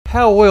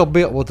how well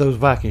built were those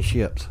Viking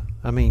ships?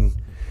 I mean,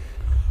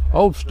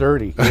 Oh,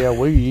 sturdy. Yeah,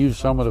 we used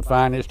some of the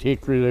finest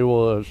hickory there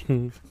was.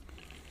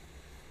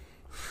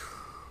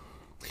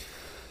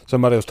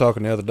 Somebody was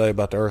talking the other day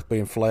about the Earth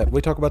being flat. Did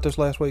we talk about this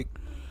last week?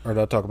 Or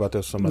did I talk about this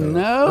with somebody else?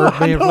 No, Earth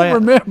I being don't flat?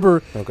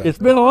 remember. Okay. It's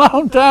been a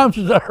long time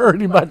since I heard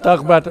anybody talk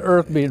about the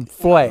Earth being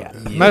flat.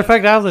 matter of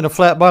fact, I was in a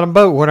flat bottom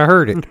boat when I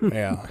heard it.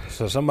 Yeah.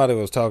 So somebody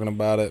was talking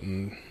about it,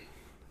 and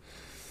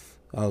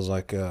I was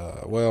like,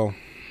 well,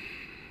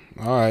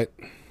 all right.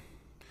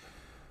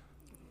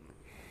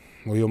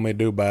 What do you want me to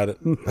do about it?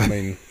 I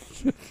mean,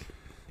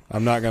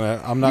 I'm not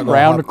gonna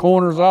Round the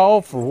corners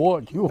off, or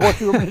what?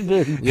 What you want me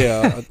to do?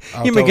 Yeah.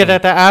 You may get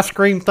at that ice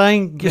cream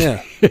thing.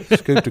 Yeah.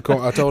 Scoop the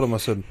corn. I told him, I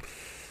said,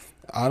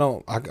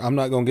 I'm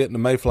not going to get in the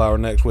Mayflower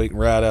next week and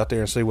ride out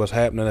there and see what's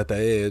happening at the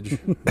edge.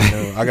 You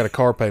know, I got a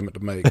car payment to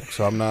make,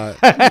 so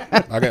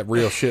I got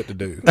real shit to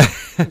do.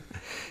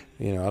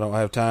 You know, I don't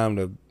have time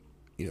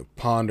to,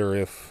 ponder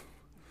if,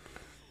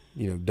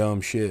 dumb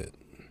shit.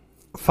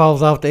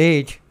 Falls off the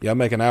edge. Yeah, I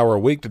make an hour a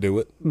week to do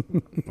it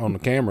on the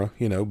camera,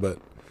 but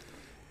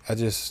I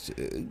just,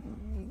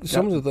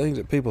 some of the things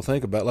that people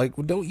think about, like,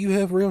 well, don't you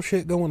have real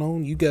shit going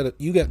on? You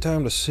got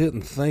time to sit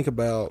and think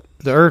about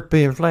The Earth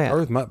being flat.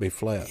 Earth might be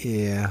flat.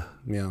 Yeah.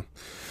 Yeah.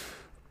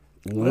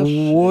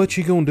 What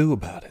you gonna do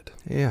about it?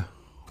 Yeah.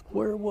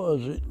 Where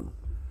was it?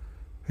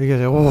 You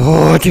gotta say,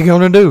 well, what you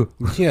gonna do?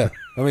 Yeah,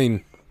 I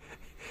mean,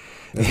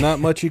 there's not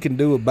much you can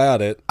do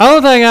about it.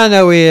 Only thing I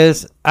know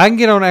is I can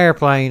get on an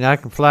airplane, I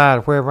can fly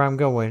to wherever I'm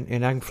going,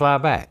 and I can fly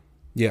back.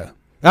 Yeah.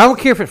 I don't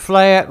care if it's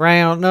flat,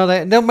 round, none of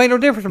that. It don't make no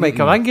difference to me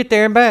because I can get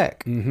there and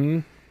back. Mm-hmm.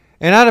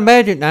 And I'd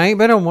imagine, I ain't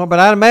been on one, but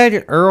I'd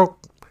imagine, Earl,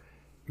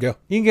 Yeah.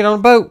 you can get on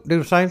a boat, do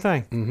the same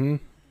thing. Mm-hmm.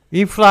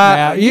 You fly.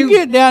 Now, you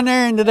get down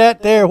there into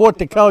that there, what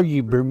they call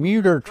you,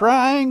 Bermuda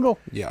Triangle.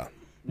 Yeah.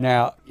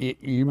 Now,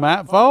 you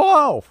might fall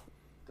off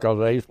because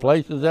there's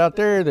places out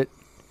there that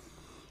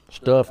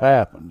stuff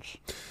happens.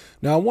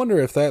 Now I wonder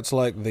if that's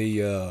like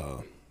the,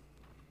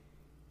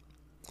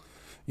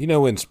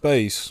 in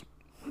space,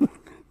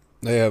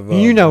 they have.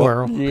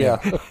 Earl.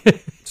 Yeah.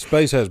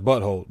 Space has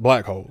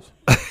black holes.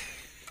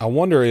 I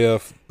wonder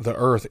if the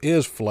Earth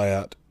is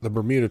flat, the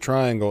Bermuda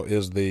Triangle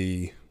is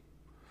the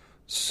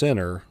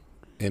center,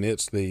 and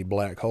it's the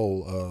black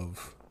hole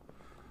of.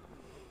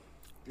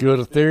 Good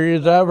a theory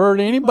as I've heard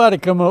anybody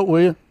come up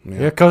with.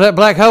 Yeah, because that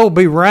black hole will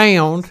be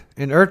round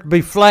and the Earth will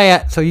be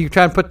flat, so you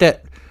try to put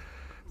that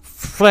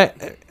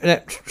flat,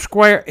 that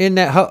square in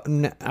that hole.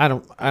 I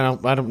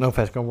don't know if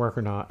that's gonna work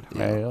or not.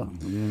 Yeah.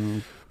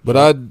 But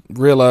I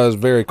realized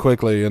very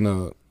quickly in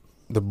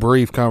the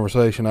brief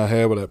conversation I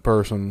had with that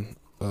person,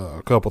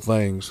 a couple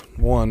things.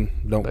 One,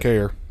 don't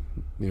care,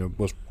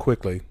 was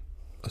quickly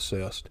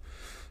assessed.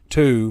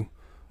 Two,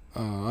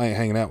 I ain't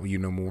hanging out with you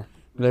no more.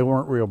 They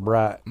weren't real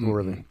bright,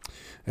 were they?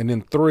 And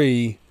then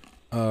three,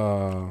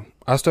 I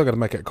still got to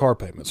make that car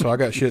payment, so I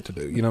got shit to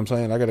do. You know what I'm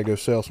saying? I got to go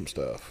sell some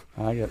stuff.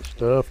 I got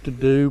stuff to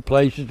do,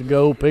 places to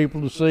go,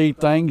 people to see,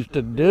 things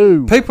to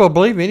do. People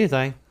believe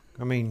anything.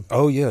 I mean,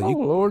 Oh yeah. Oh,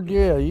 Lord,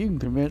 yeah, you can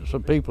convince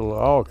some people of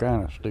all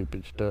kind of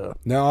stupid stuff.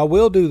 Now I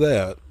will do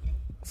that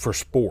for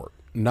sport,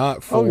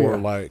 not for yeah.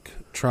 like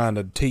trying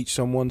to teach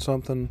someone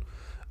something.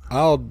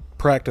 I'll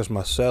practice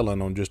my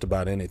selling on just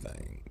about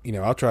anything.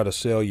 I'll try to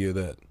sell you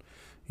that,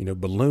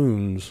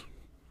 balloons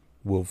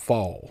will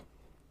fall.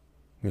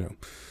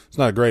 It's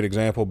not a great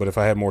example, but if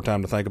I had more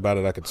time to think about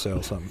it, I could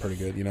sell something pretty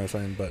good. You know what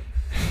I'm saying?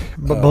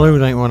 but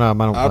balloons ain't one of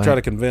them. I don't I'll think. try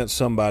to convince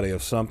somebody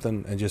of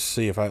something and just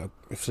see if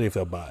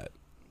they'll buy it.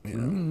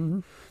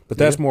 Mm-hmm. But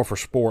that's more for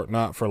sport,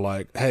 not for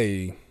like,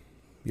 hey,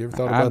 you ever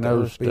thought about I know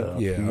the Earth being-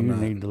 stuff. Yeah, you I'm not.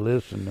 need to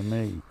listen to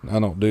me. I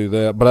don't do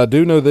that, but I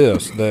do know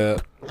this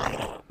that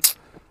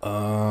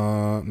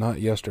not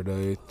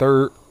yesterday,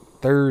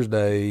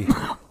 Thursday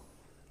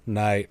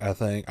night, I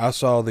think I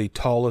saw the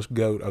tallest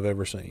goat I've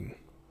ever seen.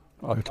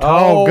 A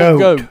tall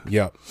goat.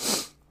 Yep.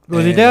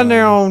 Was he down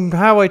there on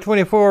Highway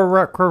 24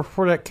 right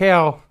before that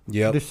cow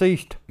Yep.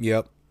 deceased?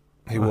 Yep,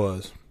 he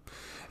was,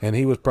 and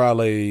he was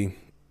probably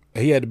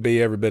he had to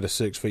be every bit of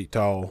 6 feet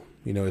tall.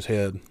 His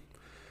head.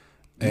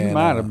 You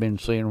might have been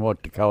seeing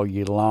what they call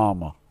you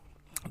llama.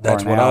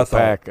 That's or an what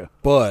alpaca. I thought.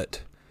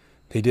 But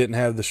he didn't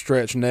have the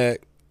stretched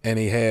neck, and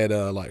he had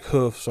like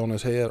hoofs on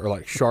his head, or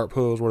like sharp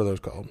hooves. What are those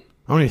called?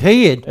 On his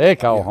head. They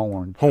call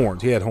horns.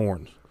 Horns. He had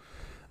horns.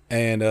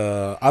 And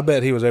I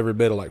bet he was every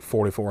bit of like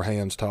 44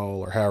 hands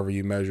tall, or however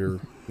you measure.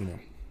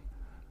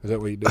 Is that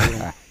what you do?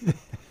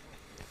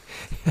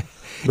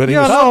 But he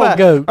You was, ought to know tall about-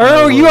 goat.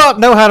 Earl, you ought to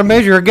know how to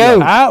measure a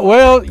goat.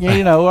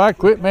 I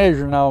quit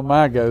measuring all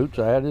my goats.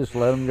 I just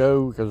let them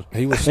go because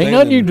he was ain't standing.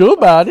 nothing you can do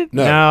about it.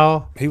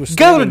 No. He was Go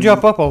to standing-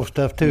 jump up on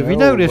stuff, too. If you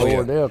No, notice,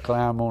 Lord, they'll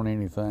climb on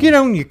anything. get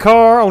on your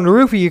car, on the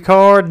roof of your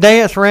car,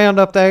 dance around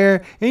up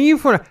there.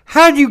 And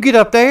how'd you get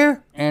up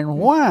there? And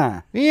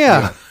why?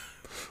 Yeah.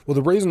 Well,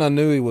 the reason I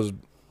knew he was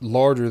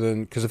larger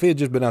than, because if he had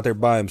just been out there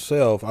by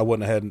himself, I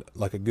wouldn't have had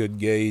like a good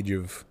gauge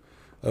of.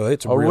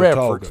 It's a A real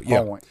tall reference goat.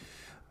 Yeah. point.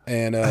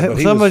 And but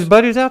he Some of was, his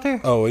buddies out there?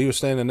 he was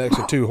standing next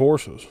to two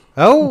horses.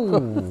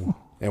 Oh.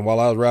 And while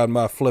I was riding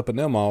by flipping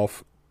them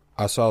off,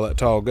 I saw that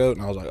tall goat,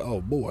 and I was like,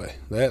 oh, boy,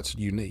 that's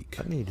unique.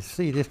 I need to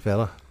see this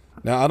fella.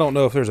 Now, I don't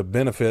know if there's a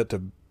benefit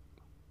to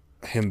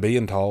him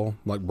being tall,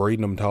 like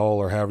breeding him tall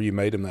or however you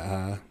made him that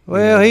high.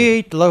 Well, he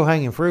eat the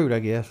low-hanging fruit, I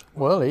guess.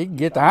 Well, he can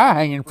get the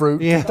high-hanging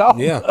fruit. Yeah.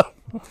 Yeah.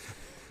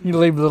 You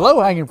leave the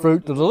low-hanging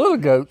fruit to the little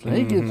goats, and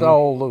he gets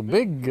all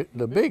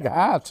the big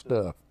high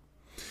stuff.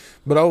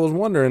 But I was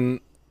wondering,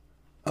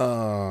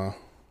 How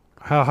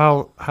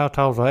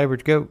tall's the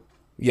average goat?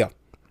 yeah,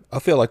 I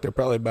feel like they're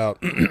probably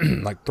about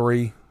like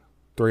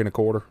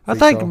 3.25. I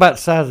think about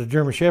the size of a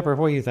German Shepherd.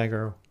 What do you think,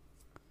 Earl?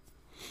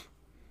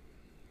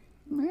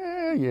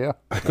 Yeah.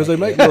 Because they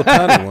make little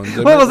tiny ones.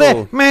 They What was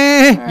make that?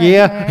 Man,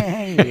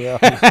 yeah.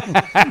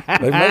 Yeah.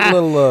 They make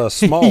little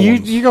small you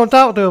ones. you gonna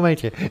talk to them,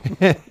 ain't you?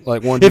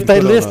 Like ones If you they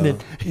put on listening.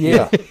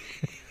 Yeah.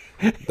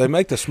 They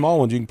make the small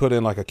ones you can put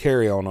in like a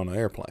carry-on on an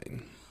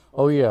airplane.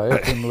 Oh, yeah.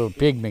 That's them little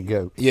pygmy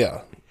goats.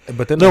 Yeah.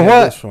 But then The they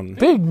have what? this one.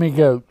 Pygmy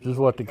goats is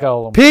what they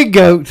call them. Pig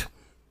goats.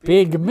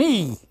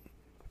 Pygmy.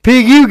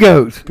 Pig you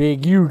goats.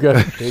 Pig you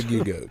goats. Big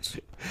U goats.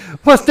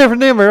 What's different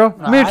than them, Earl?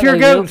 Miniature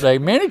goats? They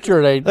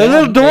miniature. They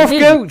little dwarf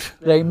goats?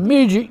 They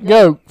midget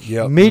goats.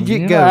 Yep.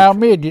 Midget You know how goats.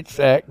 midgets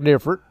act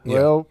different. Yeah.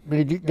 Well,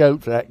 midget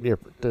goats act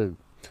different, too.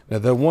 Now,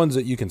 the ones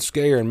that you can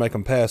scare and make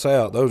them pass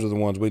out, those are the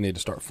ones we need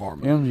to start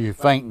farming. Them are your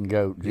fainting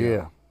goats,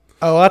 yeah.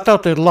 Oh, I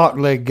thought they're lock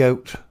leg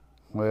goats.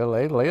 Well,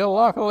 they lay a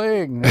lock a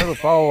leg and never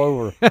fall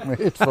over.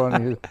 It's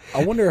funny.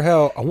 I wonder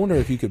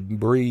if you could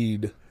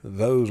breed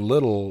those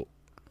little,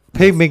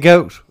 Pygmy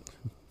goats.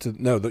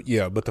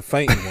 but the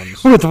fainting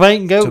ones With the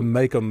fainting to goat.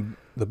 make them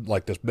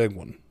like this big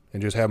one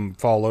and just have them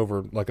fall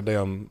over like a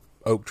damn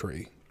oak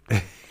tree.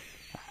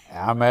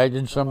 I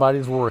imagine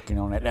somebody's working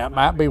on it. That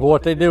might be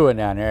what they're doing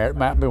down there. It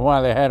might be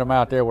why they had them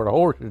out there with the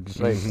horses to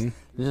say,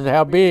 this is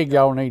how big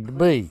y'all need to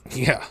be.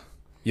 Yeah.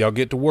 Y'all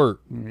get to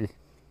work.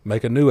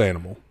 Make a new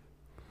animal.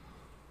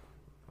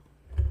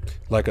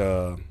 Like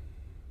how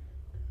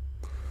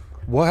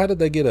did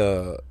they get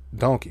a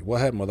donkey?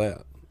 What happened with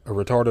that? A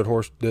retarded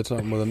horse did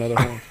something with another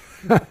horse?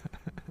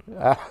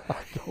 I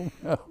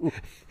don't know.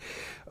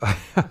 I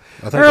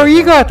think Earl, that's you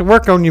right. got to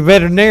work on your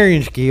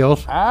veterinarian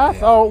skills. I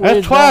thought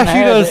That's twice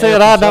you done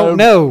said I don't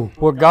know.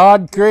 Where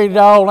God created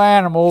all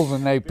animals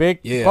and they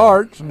picked the Yeah.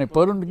 parts and they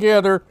put them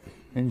together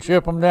and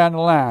ship them down the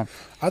line.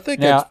 I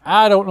think Now,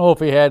 I don't know if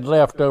he had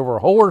leftover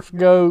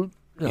goat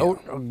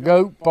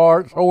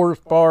parts, horse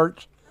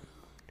parts.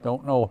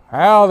 Don't know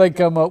how they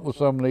come up with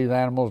some of these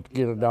animals to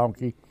get a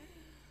donkey,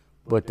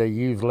 but they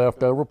used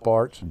leftover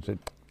parts and said,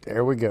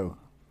 there we go.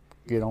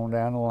 Get on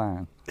down the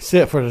line.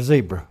 Except for the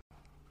zebra.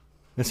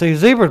 And see,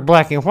 zebra's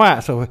black and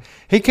white, so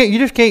you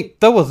just can't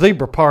throw a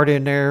zebra part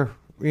in there,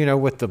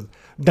 with the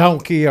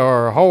donkey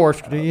or a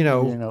horse,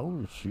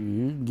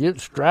 You get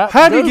strapped.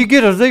 How did you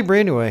get a zebra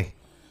anyway?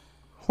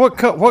 What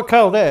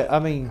caused that? I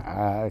mean,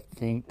 I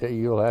can't tell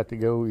you. You'll have to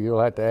go. You'll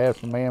have to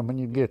ask the man when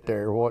you get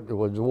there. What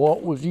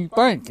was you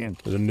thinking?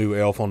 there's a new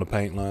elf on the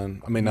paint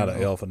line. I mean, not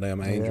an elf, a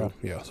damn angel.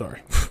 Yeah,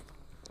 sorry.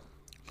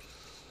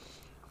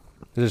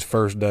 His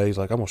first day, he's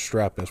like, I'm going to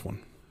strap this one.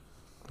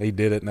 He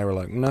did it, and they were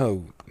like,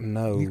 no.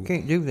 you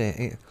can't do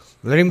that.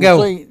 Let him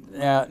go. See,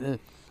 now,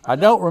 I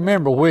don't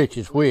remember which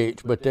is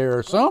which, but there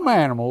are some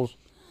animals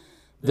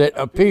that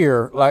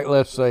appear like,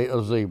 let's say,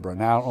 a zebra.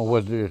 Now, I don't know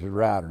whether this is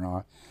right or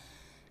not.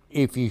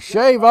 If you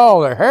shave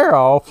all their hair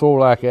off, sort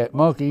of like that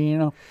monkey,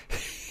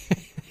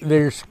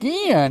 their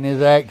skin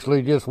is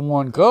actually just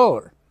one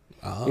color.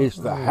 It's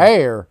the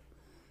hair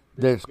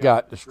that's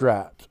got the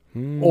stripes,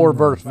 or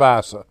vice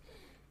versa.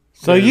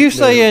 So you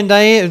saying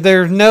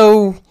they're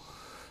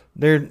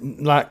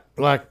like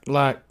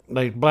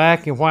they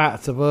black and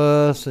whites of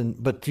us,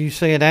 but you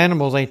saying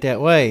animals ain't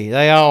that way?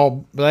 They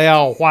all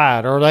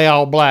white or they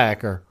all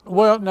black or?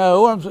 Well,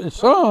 no,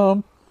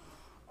 some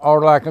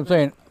are like I'm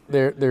saying.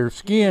 Their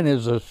skin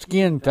is a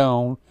skin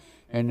tone,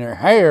 and their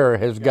hair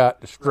has got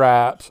the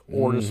stripes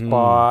or the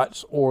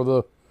spots or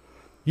the.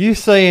 You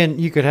saying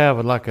you could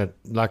have like a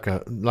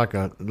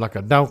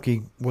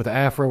donkey with an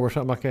afro or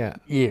something like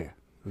that? Yeah.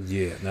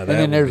 Yeah. Now And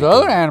then there's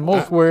other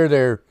animals where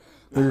their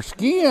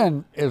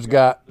skin has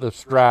got the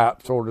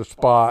stripes or the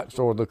spots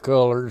or the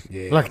colors.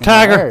 Yeah. Like a in the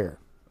tiger. hair.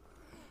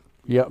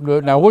 Yep.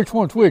 Now which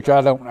one's which?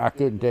 I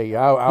couldn't tell you.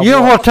 You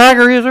know what a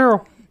tiger is,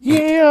 Earl?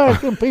 Yeah,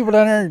 some people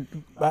down there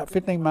about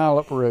 15 miles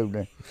up the road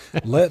there.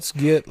 Let's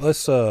get one.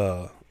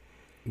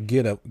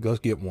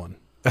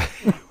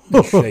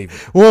 Shave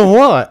it. Well,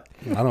 what?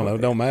 I don't know.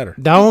 It don't matter.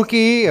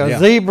 Donkey, a Yeah.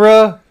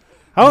 zebra.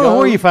 I don't know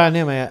where Goat. you find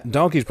them at.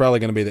 Donkey's probably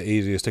going to be the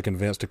easiest to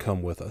convince to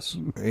come with us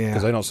Yeah.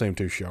 because they don't seem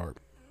too sharp.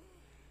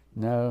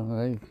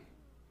 No,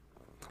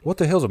 What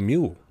the hell's a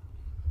mule?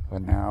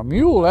 but now a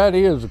mule, that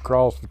is a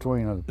cross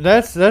between a.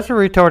 That's a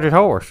retarded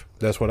horse.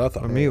 That's what I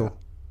thought. A mule.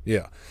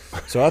 Yeah.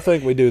 So I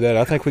think we do that.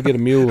 I think we get a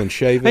mule and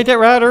shave Ain't it. that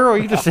right, Earl?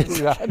 You just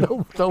I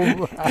don't know.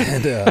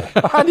 And,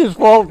 I just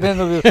walked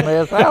into this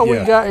mess. How we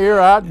Yeah. got here,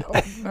 I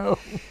don't know.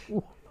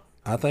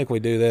 I think we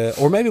do that.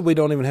 Or maybe we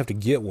don't even have to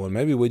get one.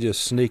 Maybe we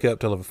just sneak up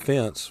to the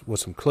fence with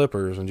some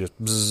clippers and just,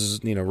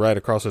 right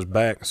across his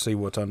back and see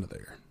what's under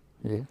there.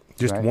 Yeah,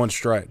 Just right. one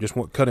stripe. Just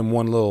cut him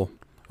one little,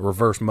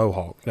 reverse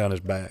mohawk down his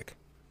back.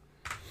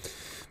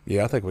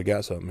 Yeah, I think we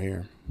got something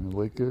here.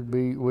 We could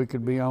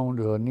be on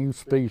to a new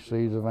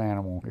species of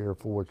animal here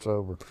before it's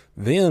over.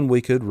 Then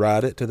we could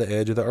ride it to the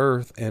edge of the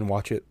earth and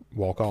watch it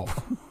walk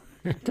off.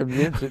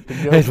 Convince it to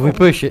go. As we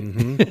push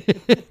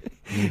it.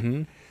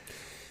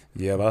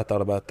 Yeah, but I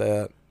thought about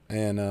that,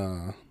 and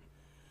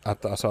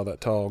I saw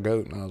that tall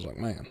goat, and I was like,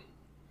 man,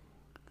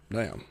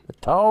 damn. A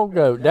tall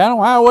goat down on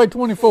Highway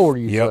 24.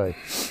 You say?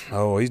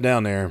 Oh, he's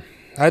down there.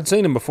 I'd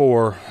seen him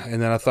before,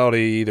 and then I thought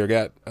he either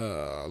got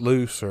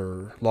loose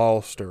or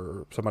lost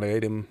or somebody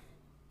ate him.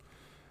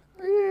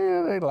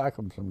 Yeah, they like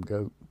them some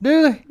goat.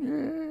 Do they?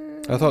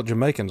 Yeah. I thought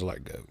Jamaicans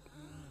like goat.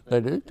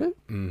 They do too.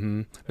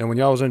 Mm-hmm. Now, when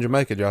y'all was in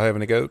Jamaica, did y'all have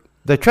any goat?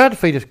 They tried to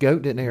feed us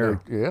goat, didn't they?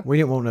 Earl? Yeah. We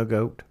didn't want no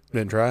goat.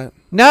 Didn't try it?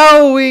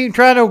 No, we ain't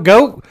trying no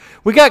goat.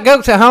 We got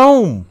goats at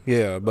home.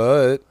 Yeah,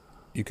 but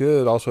you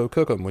could also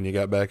cook them when you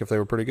got back if they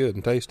were pretty good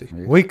and tasty.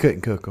 We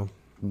couldn't cook them.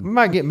 We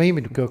might get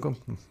Mimi to cook them.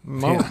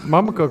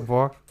 Mama cook 'em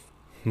for us.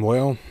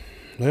 Well,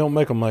 they don't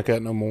make them like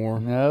that no more.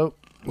 Nope.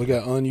 We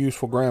got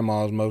unuseful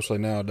grandmas mostly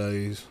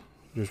nowadays,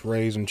 just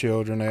raising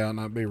children they ought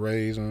not be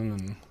raising.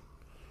 And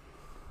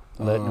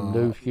Letting them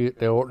do shit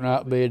they ought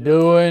not be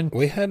doing.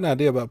 we had an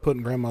idea about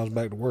putting grandmas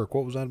back to work.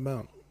 What was that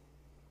about?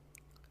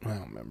 I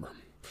don't remember.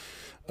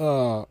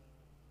 Well,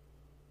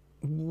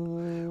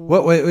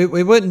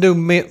 we wouldn't do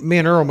me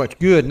and Earl much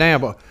good now,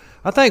 but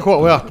I think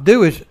what we ought to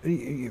do is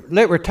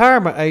let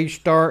retirement age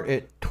start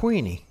at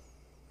 20.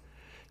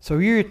 So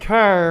you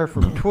retire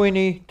from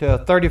 20 to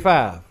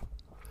 35.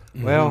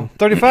 Well,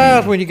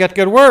 35 is when you got to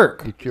go to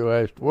work. Get your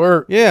ass to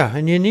work. Yeah,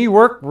 and then you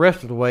work the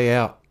rest of the way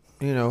out,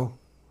 you know.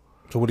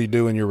 So what do you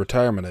do in your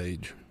retirement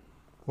age?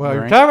 Well,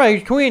 Right. retirement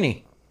age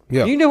 20.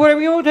 Yeah. You can do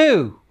whatever you want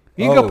to.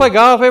 You can go play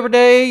golf every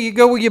day. You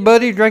go with your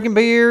buddies drinking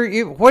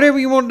beer. Whatever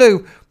you want to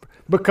do.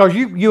 Because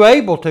you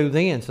able to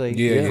then, see,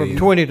 Yeah, from yeah.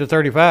 20 to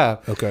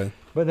 35. Okay.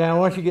 But now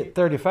once you get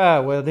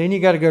 35, well, then you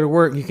got to go to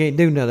work and you can't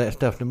do none of that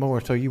stuff no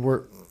more. So you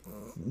work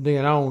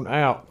then on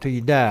out till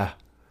you die.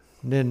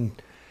 And then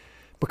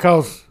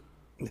because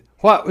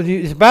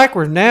it's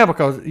backwards now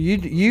because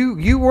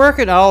you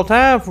working all the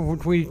time from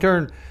when you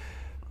turn.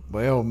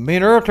 Well, me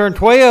and Earl turned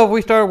 12.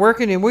 We started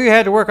working and we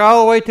had to work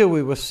all the way till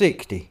we was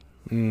 60.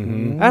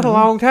 Mm-hmm. That's a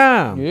long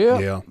time. Yeah.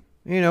 Yeah.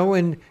 You know,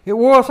 and it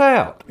wore us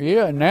out.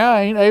 Yeah, now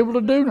I ain't able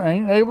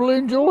to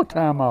enjoy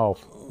time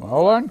off.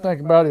 All I can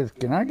think about is,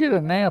 can I get a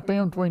nap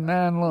in between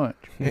 9 and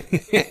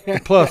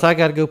lunch? Plus, I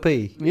got to go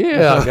pee.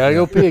 Yeah, I gotta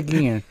go pee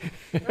again.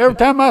 Every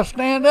time I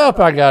stand up,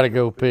 I gotta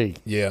go pee.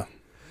 Yeah.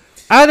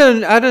 I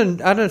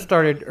done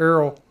started,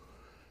 Earl.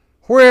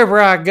 Wherever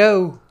I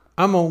go,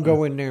 I'm gonna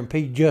go in there and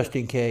pee just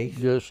in case.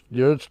 Just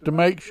to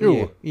make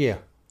sure. Yeah.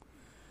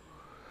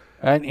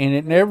 And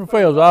it never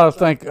fails. I always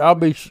think I'll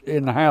be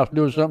in the house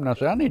doing something. I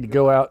say, I need to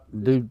go out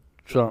and do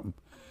something.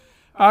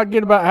 I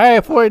get about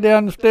halfway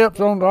down the steps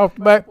off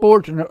the back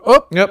porch and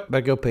Yep,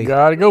 better go pee.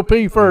 Gotta go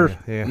pee first.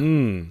 Yeah.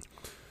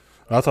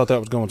 I thought that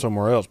was going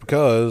somewhere else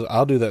because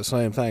I'll do that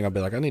same thing. I'll be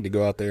like, I need to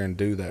go out there and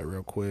do that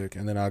real quick.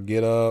 And then I'll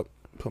get up,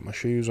 put my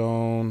shoes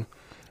on,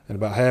 and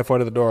about halfway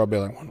to the door, I'll be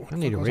like, what I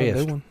need a was I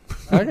rest. doing?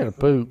 I gotta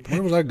poop.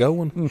 Where was I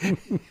going?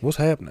 What's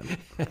happening?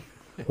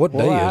 What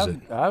day is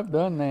it? I've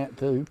done that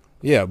too.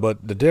 Yeah,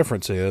 but the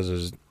difference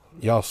is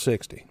y'all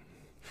 60.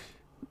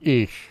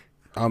 Ish.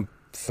 I'm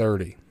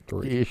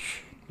 33.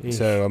 Ish.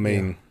 So, I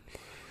mean,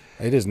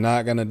 it is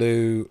not going to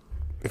do.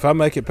 If I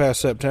make it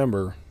past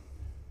September,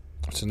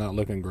 it's not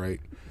looking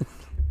great.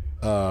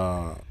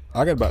 I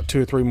got about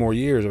 2 or 3 more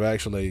years of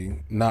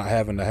actually not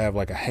having to have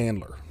like a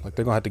handler. Like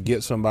they're going to have to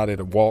get somebody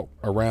to walk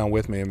around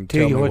with me and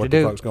tell me what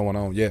the fuck's going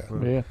on. Yeah.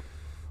 Yeah.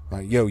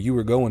 Like, yo, you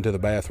were going to the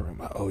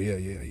bathroom. Oh, yeah.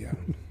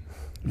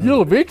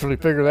 You'll eventually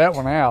figure that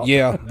one out.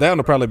 Yeah, that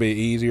will probably be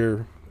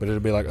easier, but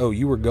it'll be like, oh,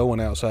 you were going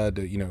outside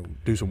to,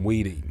 do some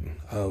weed eating.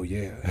 Oh,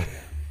 yeah.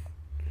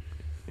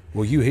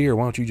 Well, you here,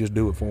 why don't you just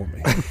do it for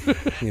me?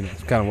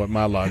 It's kind of what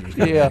my logic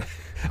is. Yeah.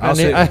 I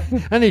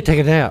need to take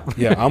a nap.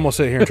 Yeah, I'm going to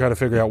sit here and try to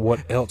figure out what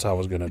else I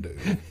was going to do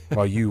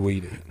while you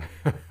weed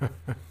eat.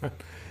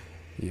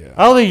 Yeah.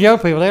 All these young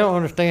people, they don't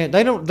understand.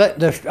 They don't.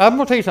 I'm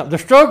gonna tell you something. The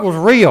struggle's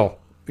real.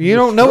 You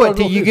don't know it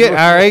till you get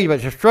our age,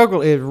 but the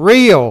struggle is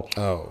real.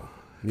 Oh,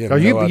 you So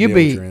have no idea what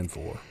be you're in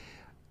for.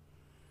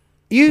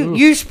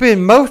 You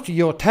spend most of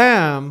your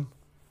time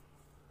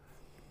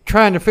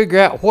trying to figure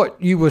out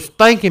what you was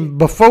thinking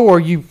before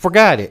you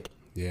forgot it.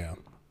 Yeah.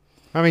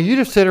 I mean, you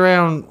just sit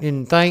around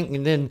and think,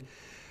 and then.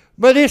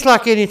 But it's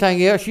like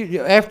anything else.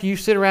 After you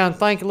sit around and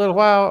think a little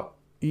while,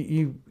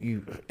 you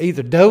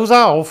either doze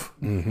off,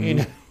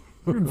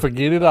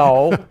 Forget it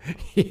all.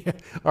 yeah,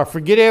 or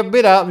forget every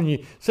bit of it, and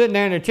you're sitting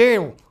there in a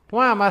chair. And,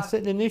 why am I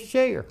sitting in this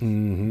chair?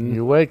 Mm-hmm.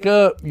 You wake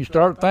up, you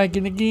start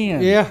thinking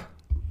again. Yeah.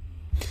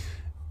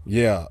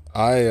 Yeah,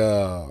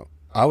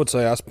 I would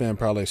say I spend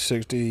probably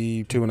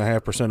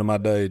 62.5% of my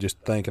day just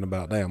thinking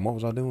about, damn, what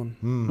was I doing?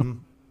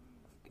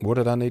 Mm-hmm. What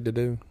did I need to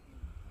do?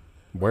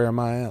 Where am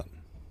I at?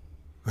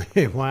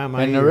 Why am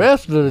I And here? the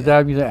rest of the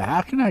time you think,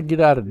 how can I get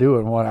out of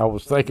doing what I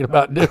was thinking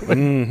about doing?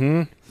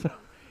 Mm-hmm.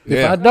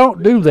 If I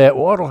don't do that,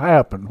 what'll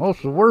happen?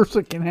 What's the worst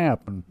that can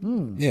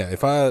happen? Yeah,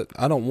 if I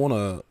don't want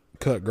to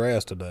cut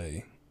grass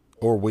today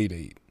or weed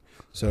eat.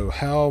 So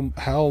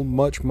how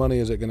much money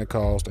is it going to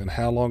cost, and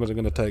how long is it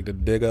going to take to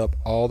dig up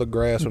all the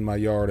grass in my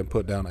yard and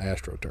put down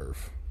AstroTurf?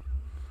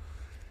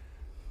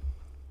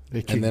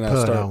 And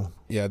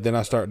then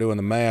I start doing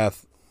the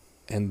math,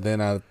 and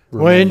then I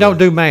and don't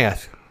do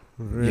math.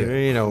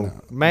 Yeah,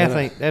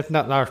 math that's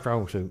not our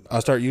strong suit.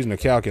 I start using a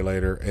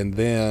calculator, and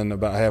then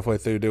about halfway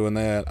through doing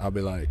that, I'll be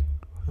like,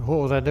 what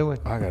was I doing?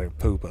 I gotta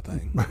poop, I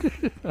think.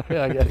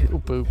 I gotta go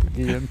poop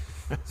again.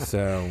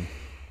 So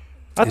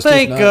I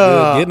think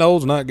getting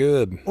old's not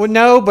good. Well,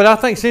 no, but I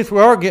think since we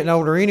are getting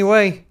older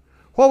anyway,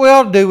 what we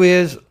ought to do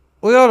is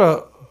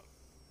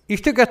you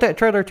still got that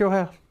trailer at your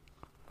house?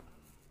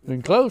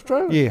 Enclosed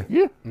trailer? Yeah.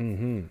 Yeah.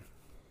 Mm-hmm.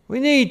 We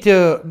need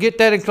to get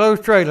that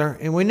enclosed trailer,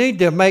 and we need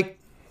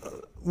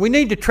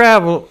to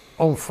travel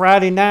on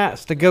Friday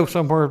nights to go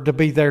somewhere to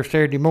be there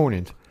Saturday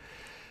mornings.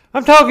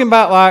 I'm talking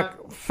about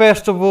like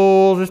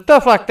festivals and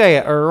stuff like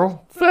that,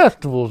 Earl.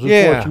 Festivals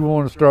is what you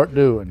want to start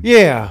doing.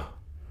 Yeah.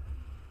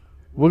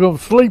 We're gonna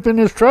sleep in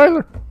this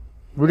trailer.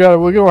 We're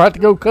gonna have to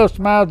go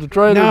customize the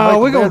trailer. No,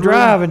 we're gonna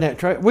drive in that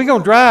trailer. We're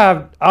gonna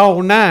drive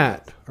all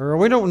night, Earl.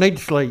 We don't need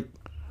to sleep.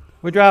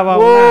 We drive all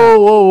night.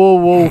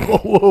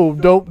 Whoa!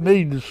 Don't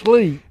need to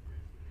sleep.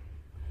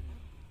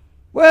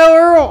 Well,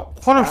 Earl,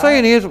 what I'm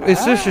saying is,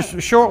 it's just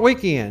a short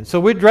weekend. So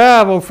we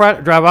drive on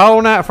drive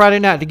all night Friday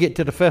night to get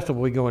to the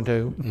festival we're going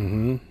to.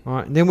 Mm-hmm. All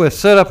right, and then we'll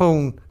set up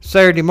on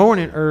Saturday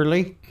morning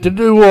early. To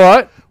do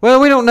what?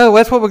 Well, we don't know.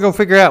 That's what we're going to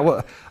figure out.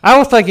 What I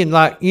was thinking,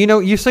 like,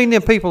 you seen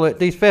them people at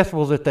these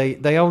festivals that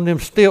they own them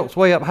stilts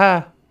way up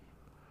high.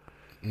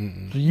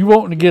 So you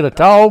wanting to get a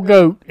tall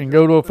goat and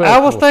go to a festival? I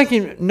was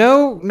thinking,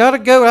 no, not a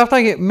goat. I was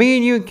thinking me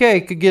and you and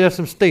Kay could get us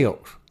some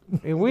stilts.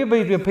 And we'd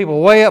be them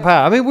people way up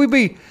high.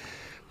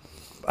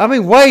 I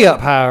mean, way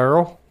up high,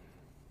 Earl.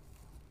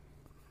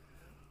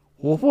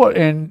 Well, what?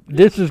 And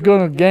this is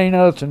going to gain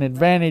us an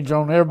advantage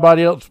on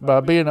everybody else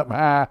by being up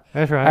high.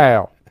 That's right.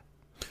 How?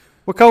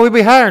 Because we'll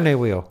be higher than they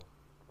will.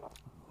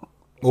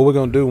 What we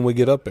gonna do when we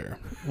get up there?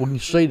 When you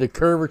see the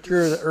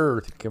curvature of the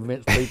earth,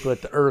 convince people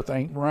that the earth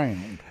ain't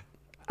round.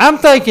 I'm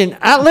thinking,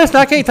 listen,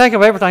 I can't think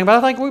of everything, but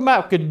I think we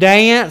could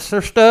dance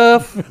or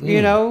stuff, I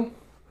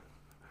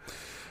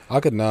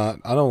could not.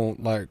 I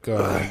don't like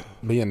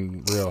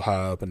being real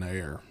high up in the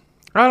air.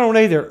 I don't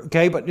either,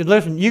 okay? But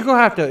listen, you're going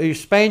to have to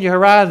expand your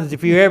horizons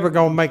if you're ever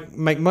going to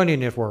make money in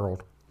this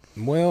world.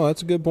 Well,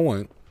 that's a good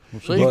point.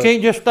 You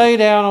can't just stay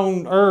down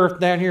on Earth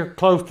down here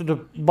close to the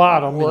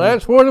bottom. Well,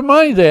 that's where the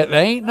money's at.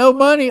 There ain't no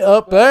money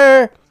up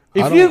there.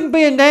 If you can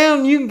bend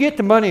down, you can get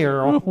the money,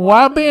 Earl.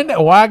 Why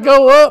Why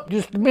go up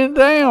just to bend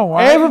down?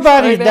 Why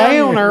everybody's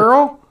down,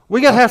 Earl. We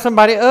got to have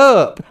somebody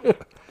up.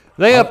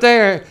 They up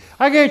there.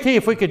 I guarantee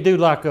if we could do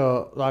like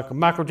a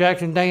Michael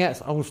Jackson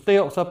dance on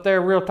stilts up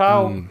there real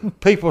tall,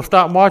 people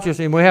stop watching us,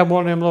 and we have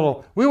one of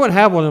them we wouldn't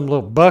have one of them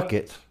little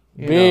buckets.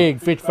 Big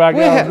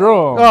 55-gallon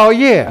drum. Oh,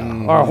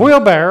 yeah. Or a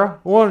wheelbarrow,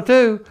 one or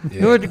two. Yeah.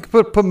 You had to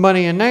put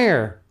money in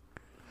there.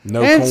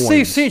 No coins.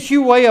 See, since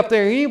you way up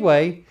there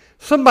anyway,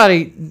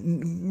 somebody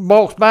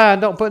walks by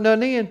and don't put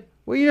nothing in.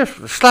 Well, you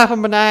just slap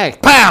them in the ass.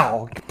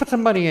 Pow! Put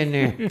some money in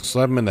there.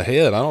 Slap them in the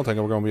head. I don't think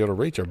we're going to be able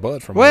to reach our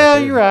butt from well,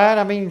 you're right.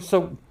 I mean,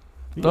 so...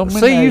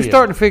 See, you're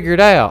starting to figure it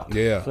out.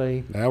 Yeah.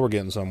 See? Now we're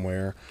getting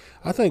somewhere.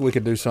 I think we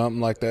could do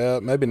something like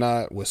that. Maybe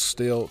not with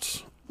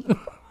stilts.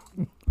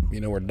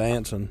 We're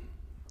dancing.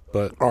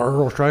 But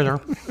Earl's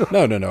trailer.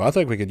 No. I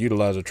think we could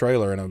utilize a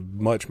trailer in a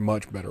much,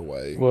 much better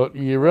way. Well,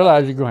 you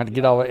realize you're going to have to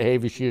get all that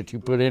heavy shit you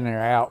put in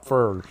there out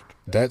first.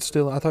 That's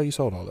still, I thought you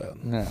sold all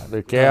that. No,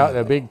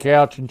 the big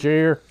couch and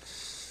chair,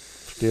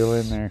 still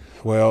in there.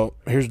 Well,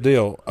 here's the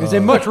deal. Is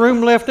there much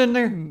room left in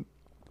there?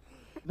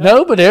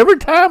 No, but every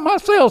time I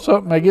sell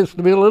something, there gets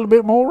to be a little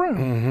bit more room.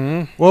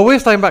 Mm-hmm. Well, we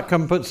was thinking about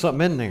coming put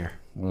something in there.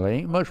 Well, there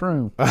ain't much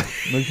room. But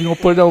you're going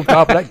to put it on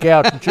top of that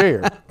couch and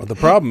chair. Well, the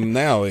problem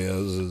now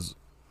is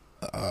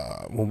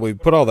when we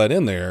put all that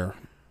in there,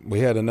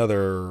 we had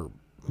another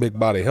big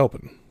body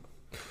helping.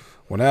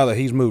 Well, now that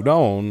he's moved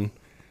on,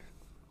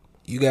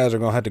 you guys are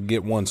going to have to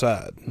get one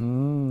side.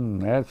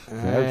 That's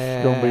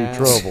going to be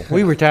trouble.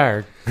 We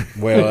retired.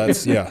 Well,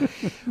 that's, yeah.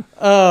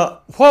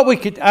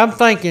 I'm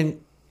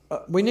thinking...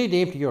 we need to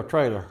empty your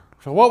trailer.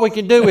 So what we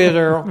can do is,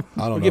 Earl,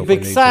 we get a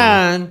big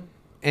sign,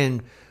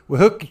 and we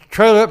hook your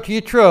trailer up to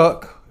your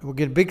truck. We'll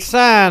get a big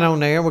sign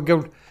on there. We'll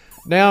go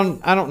down,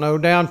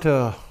 down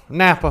to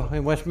Napa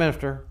in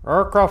Westminster,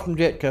 or across from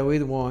Jetco,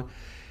 either one.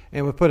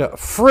 And we put a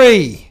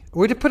free.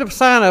 We just put a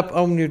sign up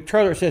on your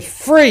trailer that says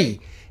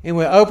free. And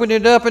we'll open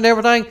it up and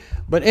everything.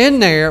 But in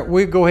there,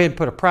 we go ahead and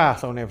put a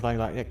price on everything.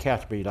 Like that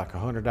couch be like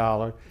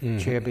 $100,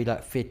 chair be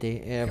like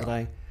 $50,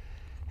 everything.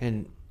 Yeah.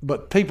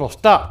 But people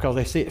stop because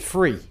they see it's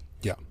free.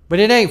 Yeah.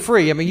 But it ain't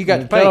free. I mean, you got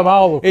to pay. Tell them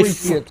all the free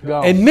shit's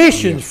gone.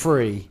 Admission's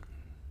free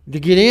to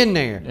get in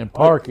there. And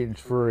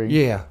parking's free.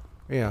 Yeah.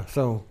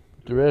 So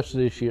the rest of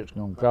this shit's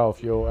going to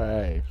cost your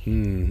ass.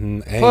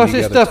 Mm-hmm. Plus,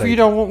 this stuff you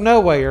don't want no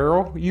way,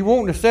 Earl. You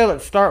want to sell it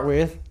to start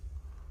with.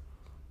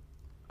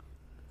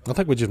 I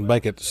think we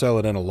just sell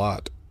it in a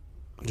lot.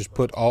 Just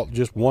put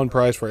just one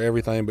price for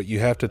everything, but you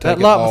have to take That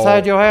lot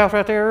beside your house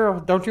right there,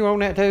 Earl, don't you own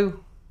that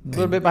too? A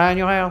little bit behind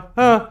your house?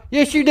 Huh?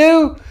 Yes, you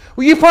do.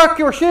 Well, you park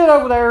your shit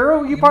over there,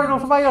 Earl. You park it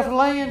on somebody else's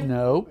land.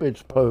 Nope,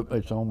 it's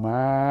on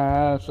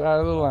my side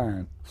of the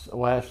line.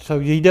 So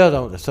he does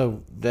own it.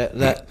 So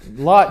that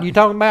lot you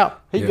talking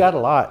about, he got a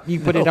lot. You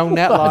put it on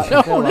that lot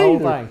and sell the whole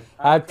thing.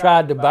 I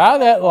tried to buy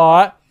that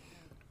lot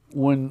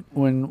when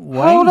Wayne...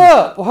 Hold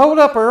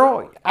up,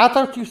 Earl. I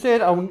thought you said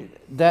on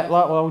that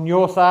lot on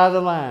your side of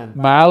the line.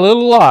 My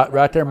little lot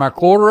right there, my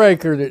quarter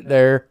acre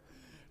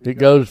that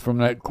goes from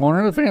that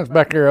corner of the fence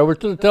back there over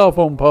to the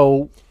telephone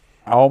pole.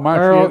 All my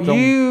Earl, shit's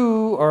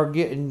you are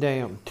getting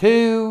damn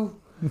too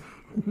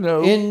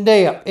No. in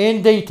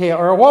detail.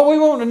 Earl, what we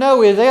want to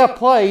know is our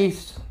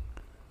place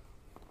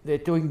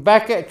that we can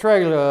back that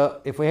trailer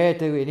up if we had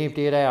to and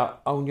empty it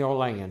out on your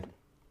land.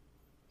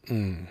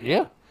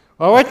 Yeah.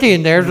 Well, right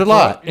then, there's a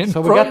lot.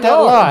 So we got that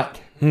yard.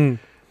 lot.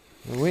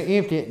 We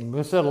empty it and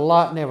we'll sell a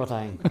lot and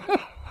everything.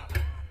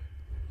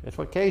 That's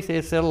what Kay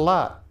said, sell a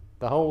lot.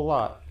 The whole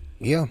lot.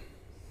 Yeah.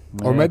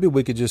 Or maybe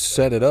we could just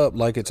set it up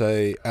like it's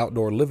a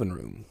outdoor living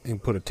room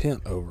and put a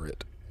tent over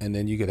it. And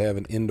then you could have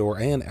an indoor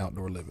and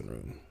outdoor living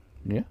room.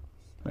 Yeah.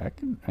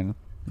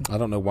 I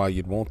don't know why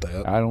you'd want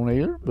that. I don't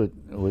either, but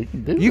we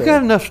can do that. You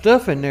got enough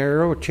stuff in there,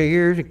 Earl,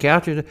 chairs and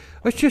couches.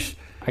 It's just...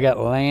 I got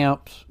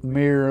lamps,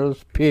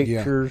 mirrors,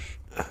 pictures.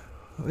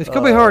 It's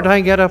going to be hard to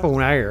hang that up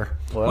on air.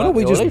 Well, Why don't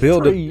we just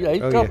build it?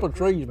 There's a couple of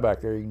trees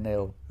back there you can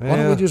nail. Why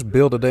don't we just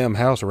build a damn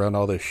house around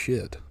all this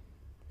shit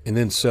and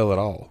then sell it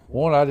all?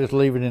 One, I just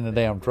leave it in the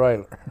damn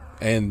trailer.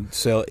 And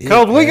sell it.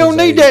 Because we're going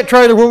to need that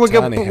trailer when we're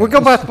going tiny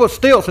to have to put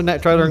stilts in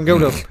that trailer and go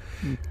to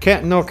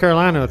Canton, North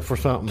Carolina for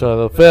something. To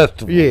the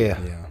festival.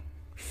 Yeah.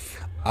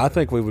 I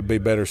think we would be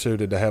better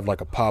suited to have like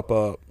a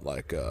pop-up,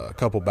 like a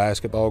couple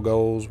basketball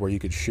goals where you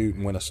could shoot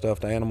and win a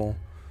stuffed animal.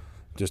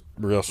 Just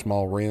real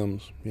small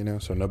rims,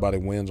 so nobody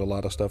wins a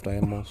lot of stuffed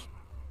animals.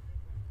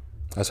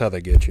 That's how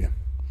they get you.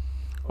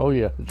 Oh,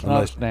 yeah. It's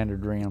not a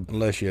standard rim.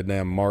 Unless you're a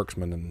damn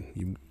marksman and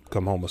you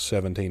come home with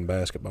 17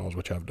 basketballs,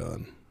 which I've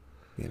done.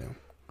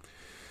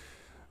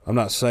 I'm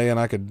not saying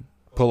I could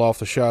pull off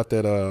the shot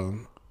that,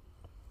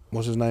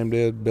 what's his name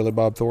did? Billy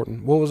Bob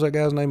Thornton. What was that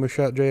guy's name who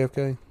shot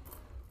JFK?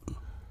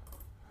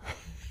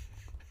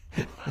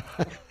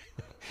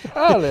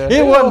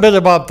 It wasn't Billy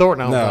Bob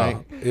Thornton, I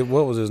don't think.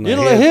 What was his name?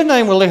 His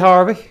name was Lee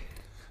Harvey.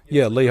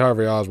 Yeah, Lee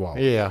Harvey Oswald.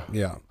 Yeah.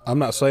 Yeah. I'm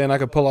not saying I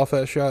could pull off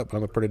that shot, but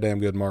I'm a pretty damn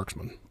good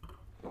marksman.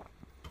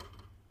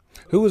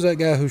 Who was that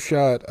guy who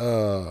shot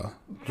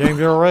James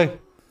Earl Ray?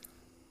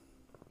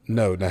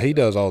 No, now he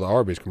does all the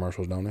Arby's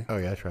commercials, don't he? Oh,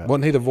 yeah, that's right.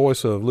 Wasn't he the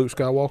voice of Luke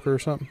Skywalker or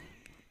something?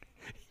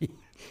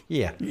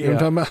 Yeah. You know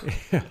what I'm talking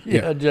about?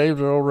 Yeah, James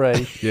Earl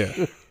Ray.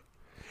 Yeah.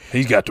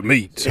 He's got the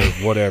meats or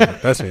whatever.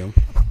 That's him.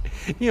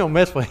 You don't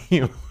mess with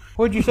him.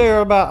 What'd you say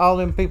about all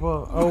them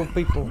people, old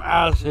people?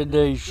 I said,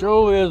 there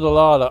sure is a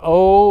lot of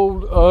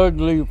old,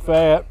 ugly,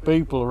 fat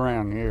people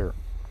around here.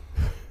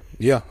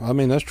 Yeah, I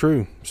mean, that's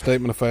true.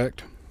 Statement of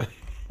fact.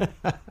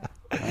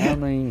 I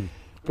mean,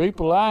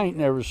 people I ain't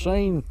never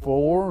seen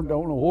before,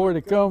 don't know where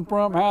they come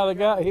from, how they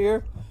got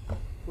here,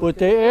 but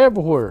they're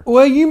everywhere.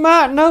 Well, you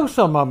might know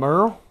some of them,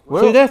 Earl.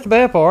 Well, see, that's the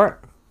bad part.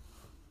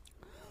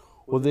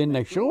 Well, then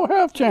they sure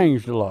have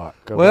changed a lot.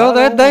 Well,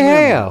 that they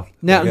have.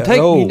 Now, got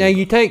take old.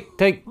 you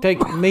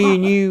take me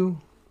and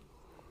you.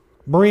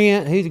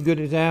 Brent, he's a good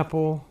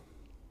example.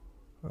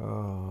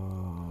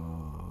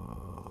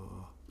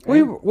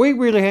 We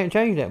really haven't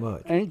changed that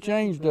much. Ain't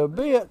changed a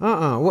bit.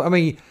 Well, I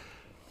mean,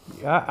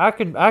 I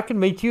could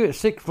meet you at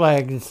Six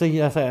Flags and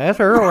see. I say that's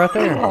Earl right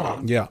there.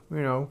 Yeah.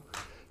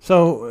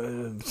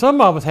 So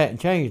some of us hadn't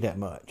changed that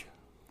much.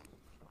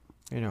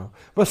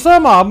 But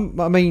some of them,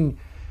 I mean,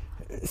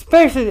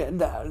 especially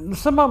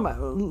some of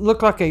them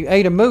look like they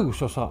ate a moose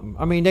or something.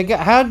 I mean, they got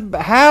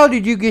how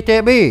did you get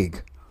that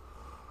big?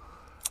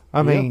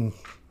 I mean,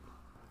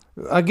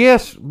 I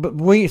guess, but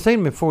we ain't seen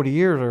them in 40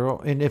 years,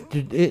 Earl.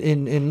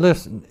 And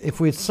listen,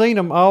 if we'd seen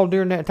them all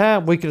during that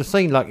time, we could have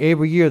seen like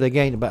every year they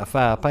gained about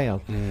 5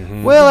 pounds.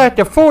 Mm-hmm. Well,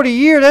 after 40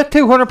 years, that's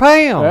 200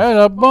 pounds.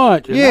 That's a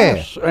bunch.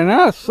 Yeah. And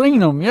I seen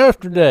them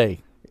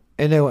yesterday.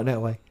 And they went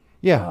that way.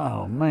 Yeah.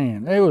 Oh,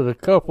 man. There was a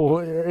couple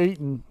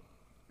eating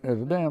at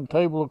a damn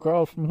table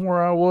across from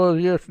where I was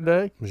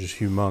yesterday. It was just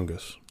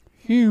humongous.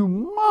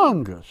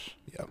 Humongous.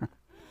 Yeah.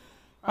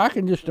 I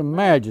can just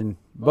imagine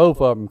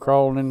both of them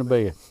crawling in the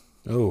bed.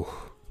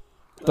 Oh.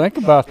 Think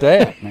about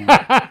that, man.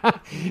 I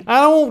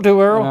don't want to,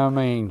 Earl. I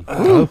mean, I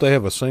hope they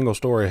have a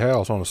single-story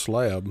house on a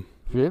slab.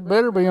 it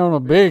better be on a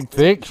big,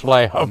 thick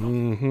slab.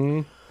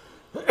 Mm-hmm.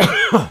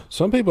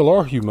 Some people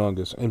are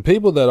humongous, and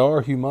people that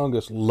are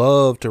humongous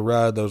love to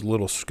ride those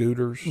little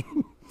scooters.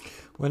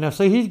 Well, now,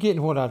 see, he's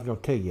getting what I was going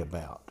to tell you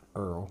about,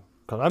 Earl.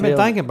 Because I've been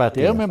thinking about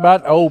this. Tell me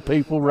about old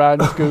people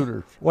riding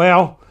scooters.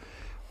 Well,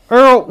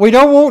 Earl, we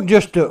don't want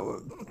just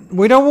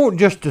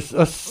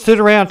to sit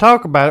around and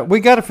talk about it. We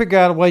got to figure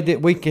out a way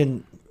that we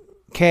can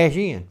cash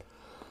in.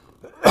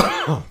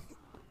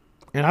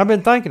 And I've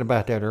been thinking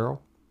about that,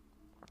 Earl.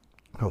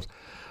 'Cause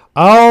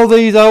all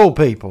these old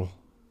people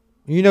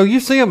You know, you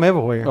see them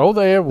everywhere. Oh,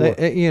 they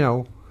everywhere. You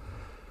know.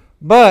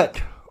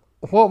 But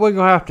what we're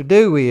going to have to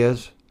do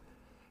is,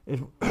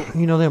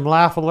 you know, them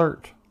life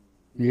alerts.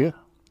 Yeah.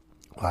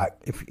 Like,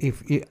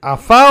 if I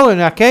fall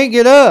and I can't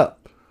get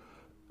up,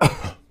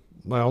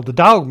 well, the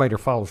dog made her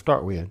fall to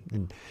start with.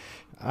 And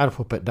I'd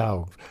whoop that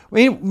dog.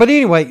 But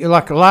anyway,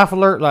 like a life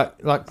alert,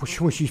 like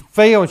when she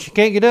fell and she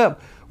can't get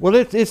up, well,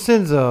 it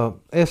sends a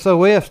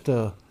SOS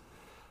to,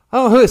 I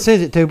don't know who it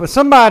sends it to, but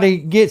somebody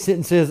gets it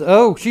and says,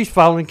 oh, she's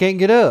falling and can't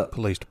get up.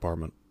 Police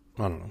department.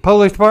 I don't know.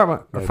 Police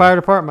department or fire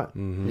department.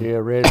 Mm-hmm. Yeah,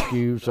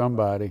 rescue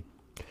somebody.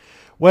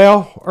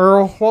 Well,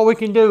 Earl, what we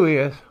can do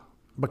is,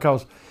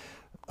 because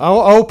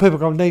old people are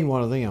going to need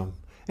one of them.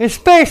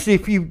 Especially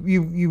if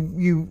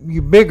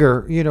you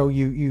bigger, you know,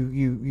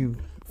 you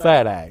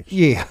Fat ass.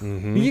 yeah.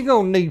 Mm-hmm.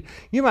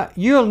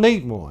 You'll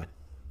need one.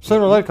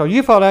 Sooner or later, because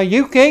you fall down,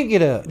 you can't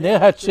get up. They'll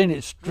have to send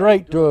it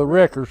straight to a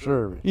wrecker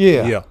service.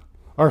 Yeah. Yeah.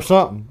 Or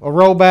something. A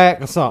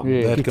rollback or something.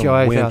 Yeah. That's Get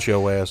your going ass to out. winch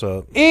your ass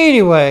up.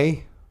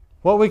 Anyway,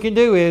 what we can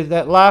do is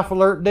that life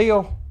alert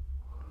deal.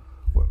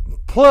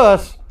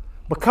 Plus,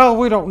 because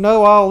we don't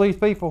know all these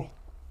people,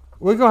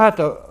 we're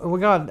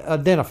gonna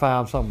identify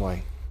them some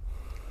way.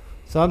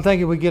 So I'm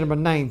thinking we get them a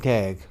name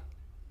tag.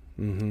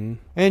 Mm-hmm.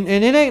 And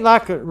it ain't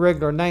like a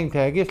regular name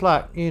tag. It's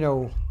like, you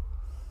know,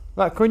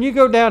 like when you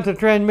go down to the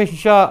transmission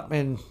shop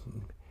and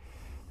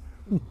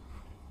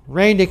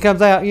Randy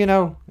comes out, you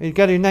know, he's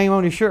got his name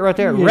on his shirt right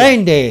there. Yeah.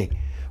 Randy.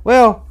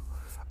 Well,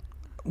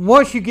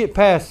 once you get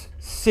past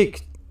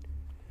 65,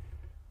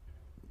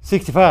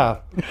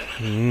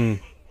 Mm-hmm.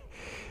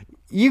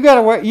 you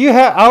gotta wear.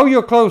 All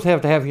your clothes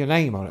have to have your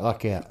name on it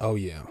like that. Oh,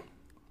 yeah.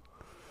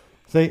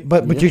 See,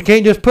 but you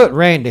can't just put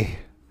Randy.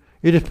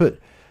 You just put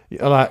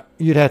like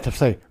you'd have to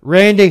say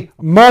Randy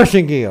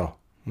Marchingill.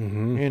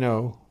 Mm-hmm. You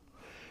know,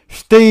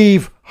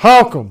 Steve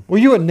Holcomb. Well,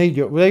 you wouldn't need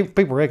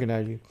people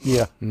recognize you.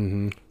 Yeah.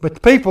 Mm-hmm. But the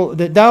people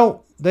that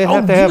don't, they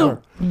have to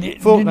have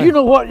Did full you name.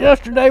 know what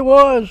yesterday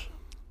was?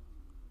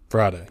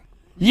 Friday.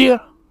 Yeah.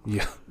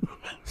 Yeah.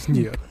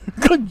 Yeah.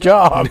 Good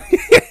job.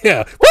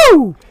 Yeah.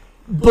 Woo!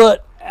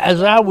 But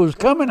as I was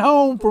coming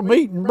home from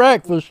eating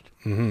breakfast,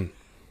 Mm-hmm.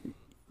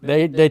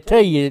 they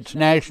tell you it's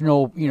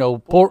National, you know,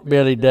 Pork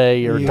Belly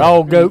Day or Yeah.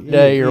 Tall Goat Yeah,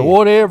 Day or yeah,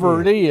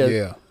 whatever it is.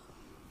 Yeah.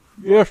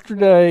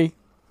 Yesterday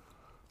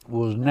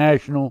was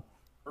National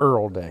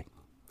Earl Day.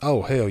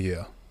 Oh, hell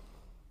yeah.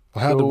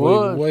 Well, how So did it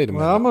was. we, wait a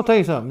minute. Well, I'm gonna tell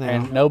you something now.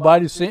 And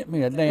nobody sent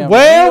me a damn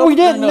Well, bill we or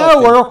didn't know,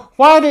 nothing. Earl.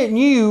 Why didn't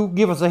you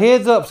give us a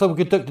heads up so we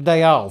could take the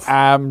day off?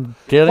 I'm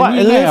telling What?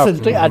 you now.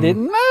 Listen. See, I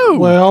didn't know.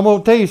 Well, I'm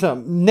gonna tell you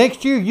something.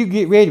 Next year, you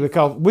get ready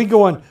because we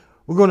go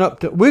up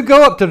to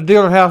the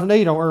dealer house and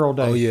eat on Earl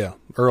Day. Oh, yeah.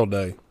 Earl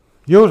Day.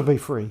 Yours will be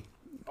free.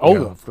 oh,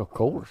 yeah. of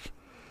course.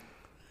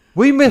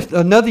 We missed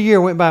another year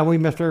went by and we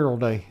missed Earl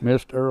Day.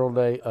 Missed Earl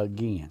Day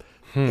again.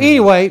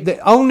 Anyway,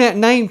 on that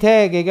name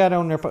tag they got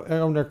on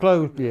their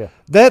clothes, Yeah.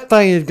 that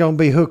thing is gonna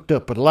be hooked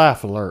up with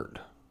Life Alert.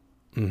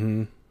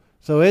 Mm-hmm.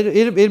 So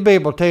it'll be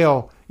able to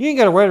tell. You ain't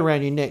got to wear it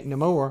around your neck no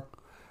more.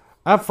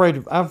 I'm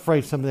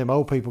afraid some of them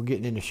old people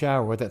getting in the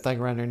shower with that thing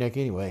around their neck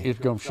anyway. It's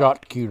going to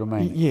shot cute a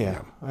man.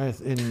 Yeah.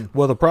 And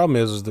Well, the problem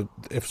is that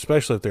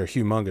especially if they're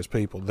humongous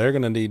people, they're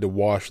going to need to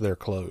wash their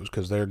clothes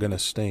because they're going to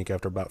stink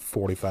after about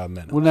 45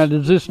 minutes. Well, now,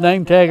 does this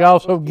name tag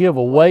also give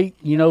a weight,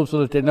 you know, so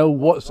that they know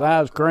what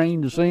size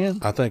crane to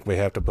send? I think we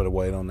have to put a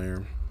weight on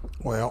there.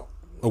 well,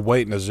 A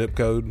weight and a zip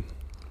code.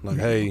 Like,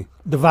 hey,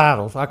 the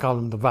vitals. I call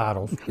them the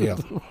vitals. yeah.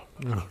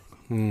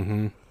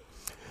 Mm-hmm.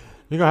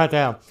 You're gonna have to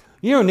have.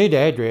 You don't need the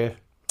address.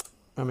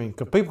 I mean,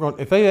 cause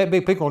if they that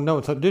big, people know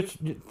it. So just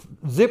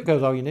zip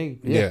code's all you need.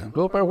 Yeah.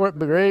 Go up there where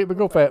Big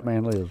Old Fat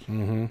Man lives.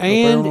 Mm-hmm.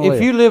 And on the if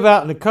left. you live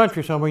out in the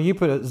country somewhere, you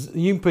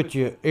can put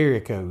your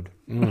area code.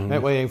 Mm-hmm.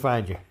 That way they can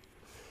find you.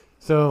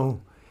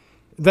 So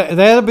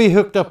that'll be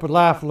hooked up with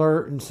Life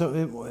Alert, and so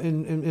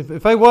and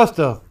if they was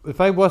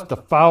to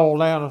fall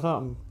down or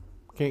something,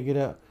 can't get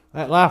up,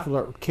 that Life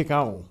Alert would kick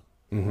on.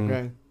 Mm-hmm.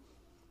 Okay.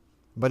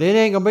 But it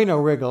ain't gonna be no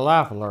regular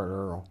Life Alert,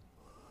 Earl.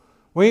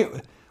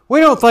 We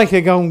don't think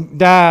they're gonna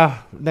die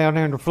down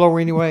there on the floor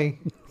anyway,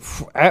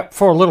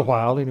 for a little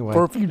while anyway.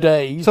 For a few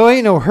days. So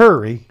ain't no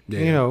hurry.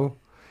 Yeah.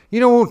 You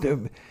don't want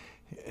to,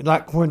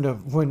 like when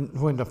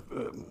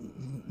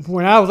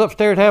I was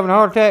upstairs having a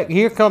heart attack.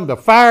 Here come the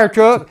fire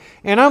truck,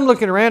 and I'm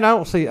looking around. I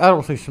don't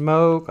see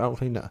smoke. I don't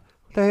see nothing.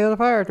 What the hell the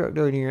fire truck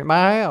doing here at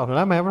my house? And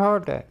I'm having a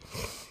heart attack.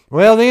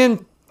 Well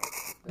then,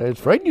 They was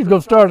afraid you was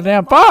going to start a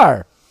damn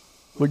fire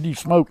with you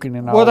smoking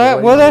and all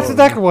that. that's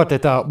exactly what they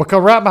thought.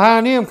 Because right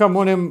behind them come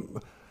one of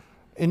them.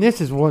 And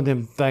this is one of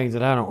them things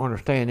that I don't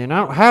understand. And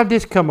how did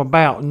this come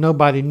about?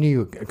 Nobody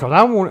knew. Because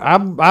I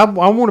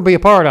want to be a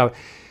part of it.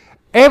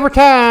 Every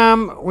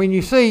time when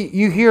you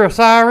hear a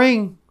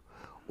siren,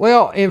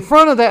 well, in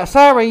front of that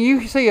siren,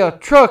 you see a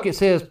truck. It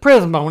says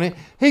Prism on it.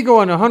 He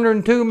going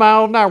 102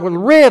 miles an hour with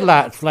red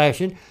lights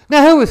flashing.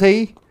 Now, who is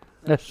he?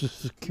 That's the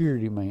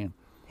security man.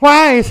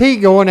 Why is he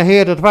going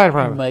ahead of the fire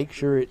department? Make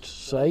sure it's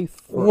safe.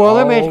 For Well,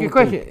 let me ask all you a the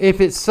question.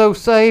 If it's so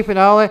safe and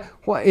all that,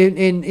 what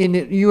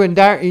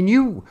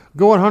you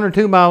going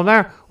 102 miles an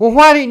hour? Well,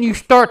 why didn't you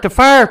start the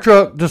fire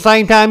truck the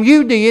same time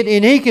you did,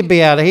 and he could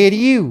be out ahead of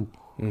you?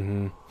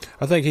 Mm-hmm.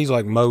 I think he's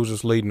like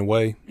Moses leading the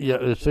way. Yeah,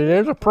 see,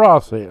 there's a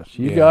process.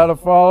 You Yeah. got to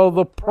follow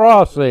the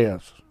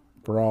process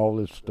for all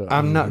this stuff.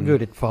 I'm not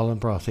good at following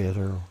process,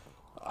 Earl.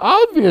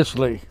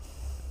 Obviously.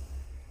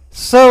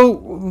 So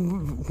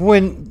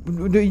when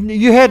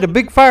you had the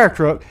big fire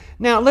truck,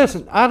 now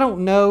listen, I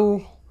don't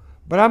know,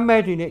 but I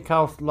imagine it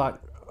cost like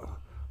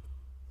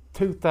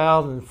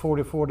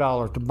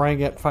 $2,044 to bring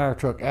that fire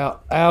truck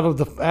out of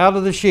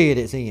the shed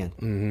it's in.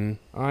 Mm-hmm.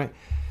 All right,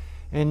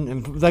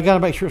 and they got to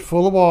make sure it's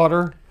full of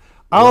water.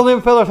 All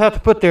them fellas have to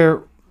put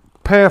their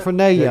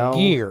paraphernalia Their on.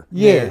 gear.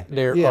 Yeah,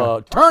 Their yeah.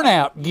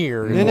 turnout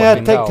gear. is Then what they have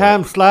to they take call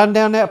time it. sliding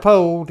down that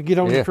pole to get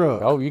on Yeah. the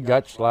truck. Oh, you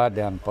got to slide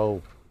down the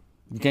pole.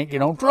 You can't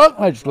get on the truck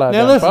unless you slide Now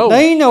down the listen, pole.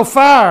 they ain't no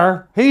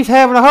fire. He's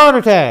having a heart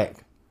attack.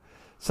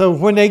 So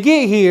when they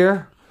get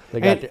here, They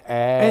got to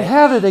add. and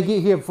how did they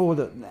get here before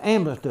the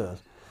ambulance does?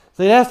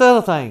 See, that's the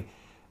other thing.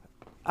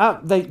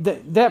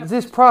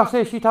 This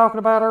process you're talking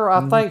about, her,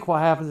 I think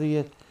what happens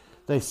is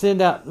they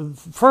send out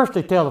first.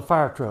 They tell the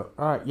fire truck,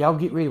 "All right, y'all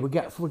get ready. We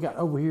got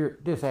over here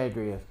at this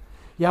address.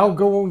 Y'all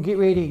go on, get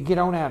ready, and get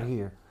on out of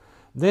here."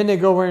 Then they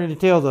go over and they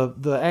tell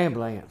the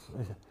ambulance.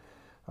 They say,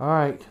 "All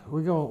right,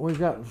 we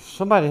got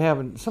somebody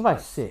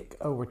sick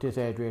over at this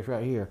address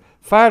right here.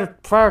 Fire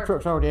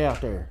truck's already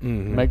out there.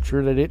 Mm-hmm. Make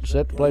sure they didn't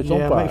set the place on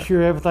Yeah, fire. make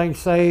sure everything's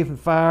safe and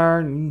fire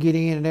and you can get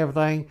in and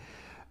everything."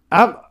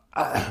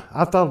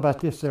 I thought about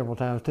this several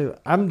times too.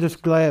 I'm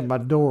just glad my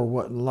door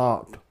wasn't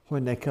locked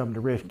when they come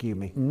to rescue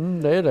me.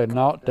 They'd have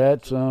knocked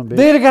that son.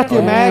 They'd have got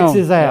them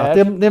axes out.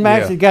 That's- Them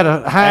axes got a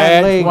hind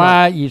That's leg.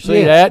 why you see.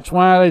 Yeah. That's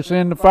why they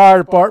send the fire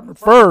department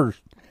first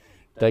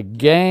to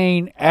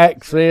gain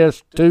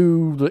access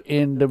to the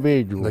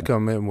individual. They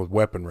come in with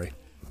weaponry.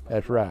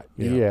 That's right.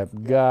 Yeah. You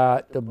have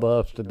got to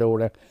bust the door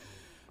down.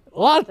 A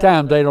lot of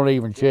times they don't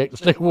even check to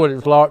see whether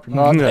it's locked or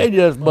not. No. They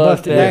just bust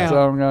Bust it that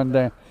down. son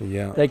down.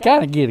 Yeah. They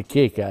kind of get a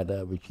kick out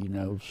of it, you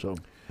know. So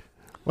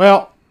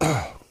Well,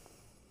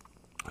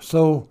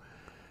 so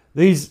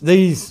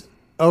these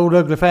old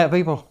ugly fat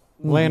people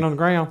laying on the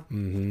ground.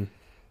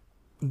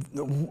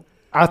 Mm-hmm.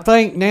 I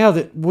think now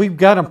that we've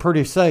got them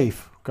pretty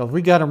safe because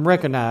we got them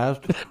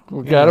recognized.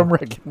 we got them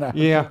recognized.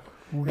 Yeah,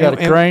 We got a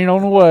And- crane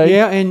on the way.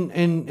 Yeah,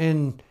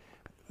 and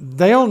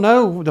they'll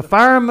know, the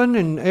firemen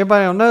and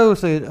everybody will know,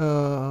 said,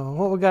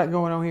 what we got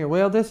going on here?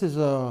 Well, this is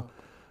a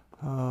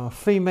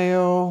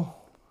female.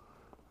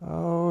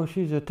 Oh,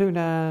 she's a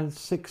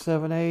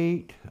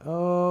 29678.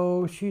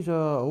 Oh, she's a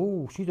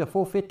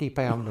 450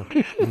 pounder.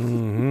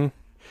 Mm-hmm.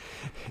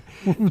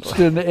 It's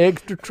in the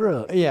extra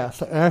truck. Yeah,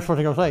 so that's what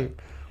they're gonna say.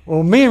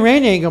 Well, me and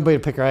Randy ain't gonna be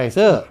able to pick her ass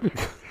up.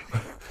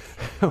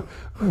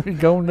 We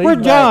gonna need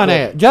Where's John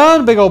backup. at?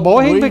 John's a big old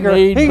boy. He We can pick her.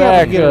 need He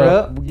got to get her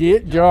backup. up.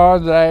 Get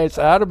John's ass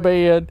out of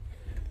bed.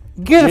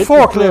 Get a Get the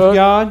forklift, truck.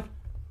 John.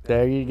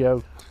 There you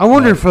go. I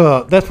wonder if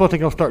that's what they're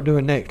gonna start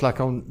doing next. Like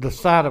on the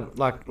side of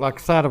like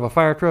side of a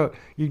fire truck,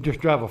 you just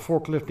drive a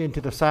forklift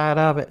into the side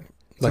of it.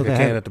 Like So a they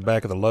can have- at the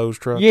back of the Lowe's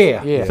truck.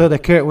 Yeah, Yeah. So they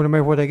carry it with them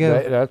everywhere they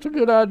go. That's a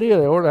good idea.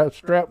 They ought to have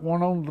strap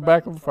one on the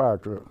back of a fire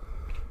truck.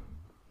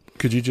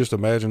 Could you just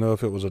imagine though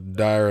if it was a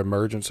dire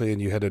emergency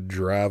and you had to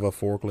drive a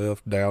forklift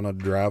down a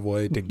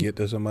driveway to get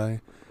to somebody?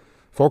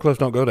 Forklifts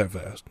don't go that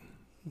fast.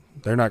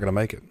 They're not going to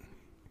make it.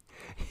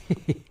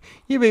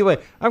 You be wait.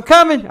 I'm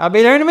coming. I'll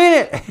be there in a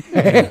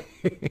minute.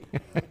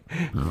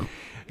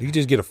 You could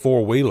just get a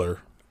 4-wheeler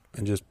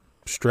and just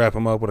strap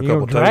them up with a You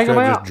couple gonna tow drag 'em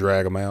straps, out? just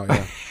drag them out.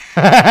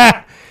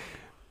 Yeah.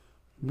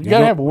 You You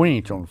gotta gon- have a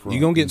winch on the front.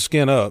 You're going to get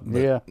skin up.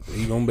 But Yeah.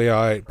 You're going to be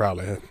all right,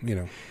 probably. You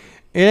know.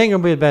 It ain't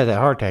gonna be as bad as that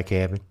heart attack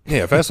happened.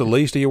 Yeah, if that's the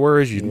least of your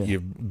worries, your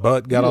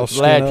butt got all Just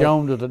skin latch up.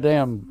 on to the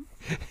damn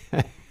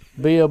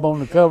bib on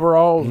the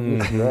coveralls and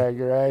just drag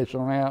your ass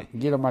on out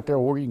and get them out there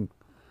where you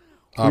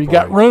got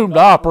Operate. room to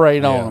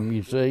operate on Yeah. them,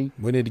 you see.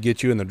 We need to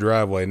get you in the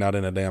driveway, not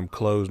in a damn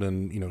closed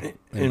and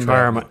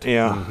Environment.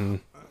 Yeah.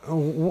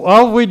 Mm-hmm.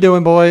 All we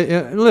doing, boy.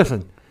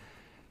 Listen,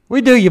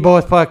 we do your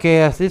boys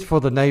podcast. It's for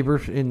the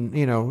neighbors, and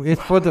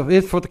it's for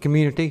the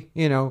community.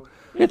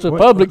 It's a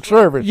public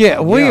service.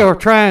 Yeah, we are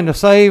trying to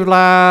save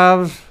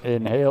lives.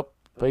 And help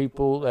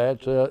people.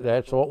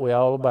 That's what we're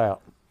all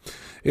about.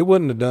 It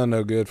wouldn't have done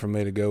no good for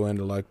me to go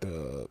into like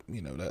the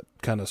that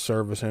kind of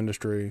service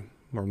industry,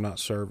 or not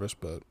service,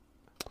 but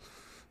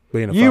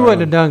being a You fireman.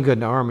 wouldn't have done good in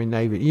the Army,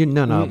 Navy.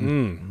 None of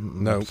them.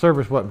 No.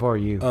 Service wasn't for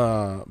you.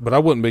 But I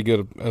wouldn't be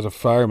good as a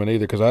fireman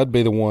either, because I'd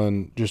be the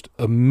one just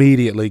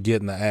immediately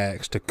getting the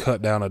axe to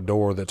cut down a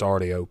door that's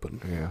already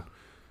open. Yeah.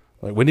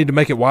 Like, we need to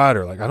make it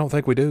wider. Like, I don't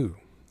think we do.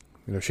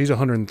 She's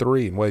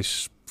 103 and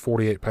weighs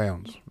 48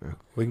 pounds.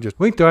 We can just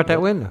We can throw out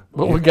that window.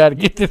 But we got to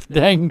get this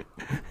dang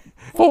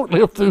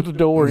forklift through the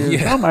door here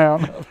Yeah.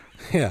 somehow.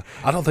 yeah.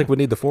 I don't think we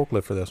need the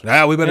forklift for this. We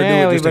better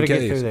Yeah, do we it just better in get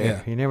case. through there.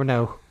 Yeah. You never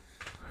know.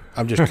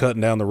 I'm just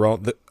cutting down the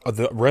wrong.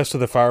 The rest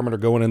of the firemen are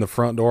going in the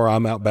front door.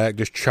 I'm out back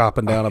just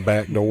chopping down a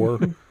back door.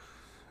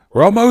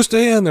 we're almost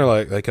in. They're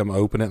like, they come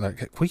open it. Like,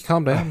 can we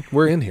calm down?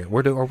 We're in here.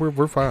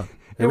 We're fine.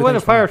 It wasn't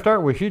a fire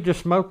start with. She was just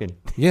smoking.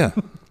 Yeah,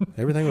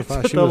 everything was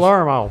fine. Set the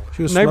alarm off.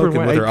 She was Neighbors smoking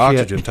went with her ape shit.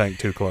 oxygen tank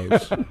too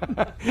close.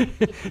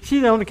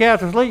 She's on the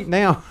couch asleep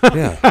now.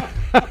 Yeah,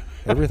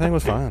 everything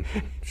was fine.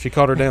 She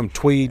caught her damn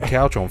tweed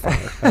couch on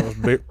fire. That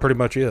was pretty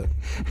much it.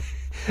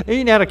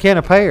 Eating out a can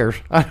of pears.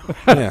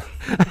 Yeah.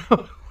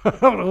 I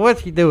don't know what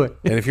she's doing.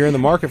 And if you're in the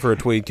market for a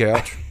tweed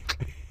couch,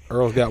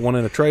 Earl's got one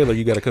in a trailer.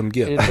 You got to come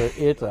get it.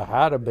 It's a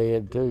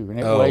hide-a-bed, too. And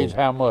it Oh. weighs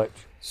how much?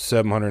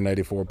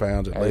 784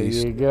 pounds at There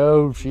least. you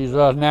go. She's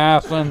a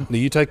nice one. Do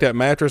you take that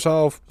mattress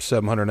off?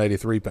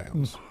 783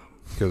 pounds.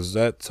 Because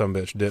that some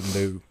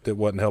bitch it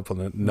wasn't helpful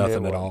to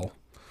nothing at all.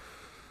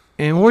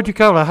 And what'd you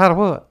call it? How to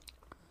what?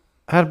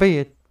 How to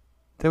bed? Is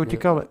that what you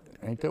call it?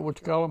 Ain't that what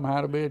you call them?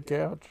 Hide-a-bed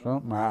couch?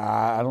 Something?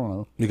 I don't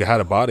know. You could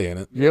hide a body in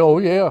it. Yeah, oh,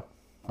 yeah.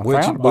 I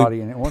Which found a body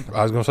in it one time.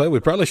 I was going to say, we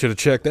probably should have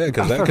checked that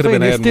because that could have Saying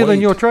been it's adding still weight.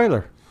 in your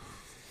trailer.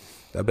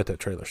 I bet that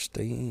trailer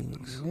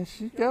stings. Yeah,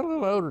 she's got a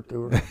little odor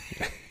to her.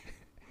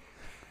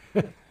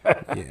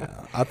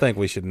 Yeah. I think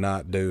we should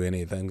not do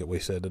anything that we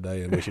said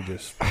today, and we should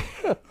just,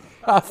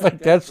 I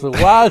think that's the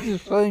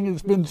wisest thing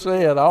that's been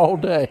said all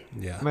day.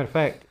 yeah. Matter of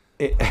fact,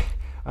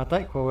 I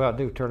think what we ought to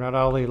do is turn out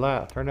all these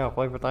lights, turn off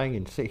everything,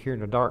 and sit here in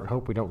the dark and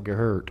hope we don't get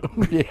hurt.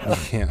 Yeah.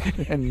 Yeah.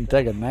 And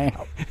take a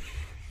nap.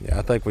 Yeah,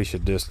 I think we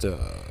should just,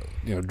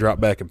 drop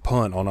back and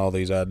punt on all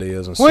these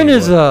ideas and When see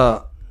is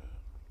what-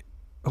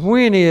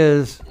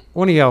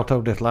 one of y'all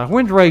told this lie?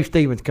 When's Ray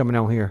Stevens coming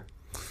on here?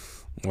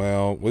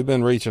 Well, we've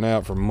been reaching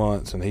out for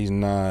months, and he's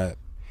not.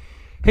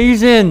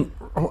 He's in.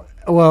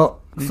 Well,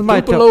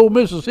 somebody told. Tupelo,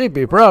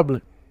 Mississippi,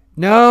 probably.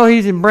 No,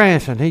 he's in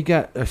Branson. He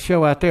got a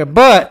show out there.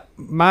 But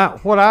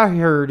what I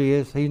heard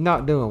is he's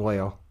not doing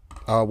well.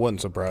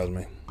 Wouldn't surprise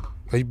me.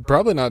 He's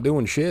probably not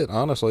doing shit,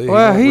 honestly.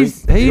 Well, He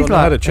he's don't know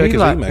how like to check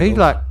his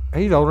emails.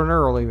 he's older than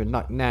Earl, even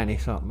like 90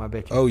 something. I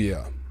bet you. Oh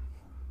yeah.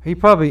 He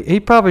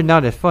probably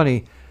not as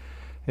funny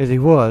as he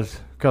was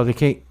because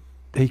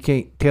he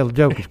can't tell a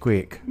joke as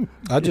quick.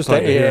 I'd just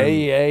like to hear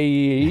him.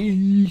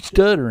 He's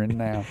stuttering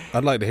now.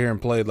 I'd like to hear him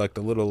play like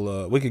the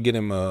little. We could get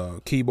him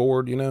a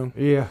keyboard,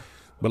 Yeah.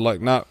 but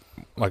like not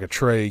like a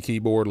tray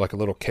keyboard, like a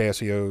little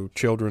Casio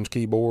children's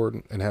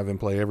keyboard, and have him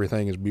play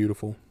 "Everything Is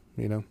Beautiful."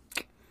 And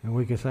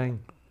we can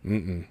sing.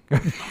 Mm-mm.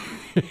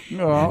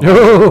 No.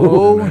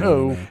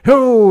 No.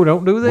 Oh,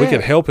 don't do that. We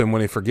could help him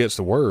when he forgets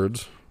the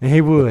words.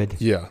 He would.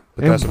 Yeah,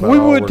 but And that's about we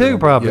all would we're too, gonna do.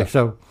 probably. Yeah.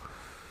 So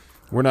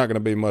We're not going to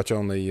be much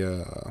on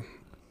the.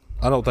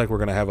 I don't think we're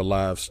going to have a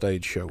live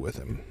stage show with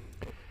him.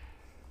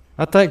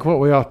 I think what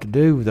we ought to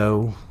do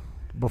though,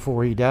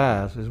 before he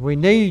dies, is we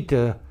need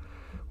to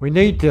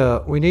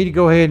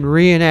go ahead and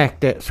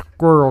reenact that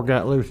squirrel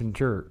got loose in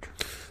church.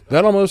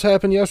 That almost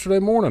happened yesterday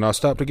morning. I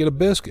stopped to get a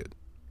biscuit,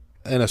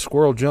 and a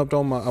squirrel jumped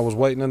on I was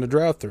waiting in the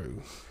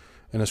drive-thru,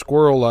 and a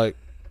squirrel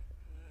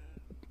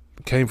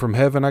came from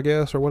heaven, I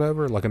guess, or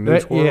whatever, like a new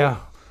squirrel. Yeah.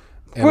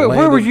 And Where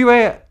landed- was you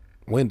at?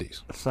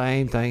 Wendy's.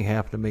 Same thing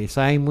happened to me.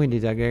 Same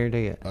Wendy's, I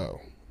guarantee it. Oh.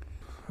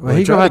 Well,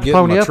 he's gonna have to get in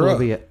pony my up a little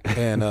truck, bit.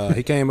 and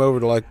he came over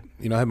to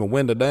have my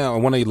window down.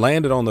 And when he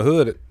landed on the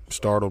hood, it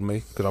startled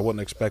me because I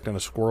wasn't expecting a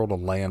squirrel to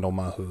land on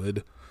my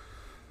hood.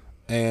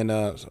 And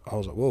so I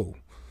was like, whoa.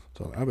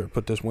 So I better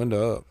put this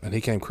window up. And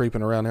he came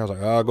creeping around there. I was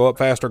like, oh, go up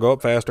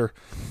faster.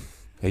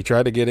 He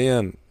tried to get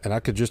in, and I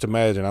could just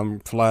imagine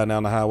I'm flying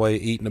down the highway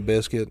eating a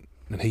biscuit,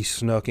 and he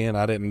snuck in.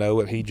 I didn't know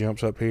it. He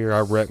jumps up here. I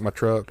wreck my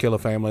truck, kill a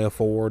family of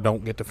 4,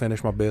 don't get to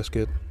finish my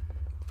biscuit.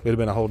 It'd have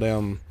been a whole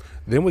damn.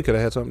 Then we could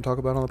have had something to talk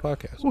about on the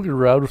podcast. We could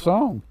write a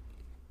song.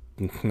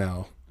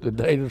 No. The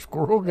day the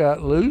squirrel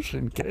got loose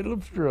in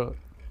Caleb's truck.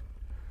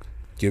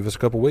 Give us a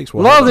couple weeks. A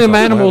lot of them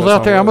animals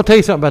out there, I'm going to tell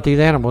you something about these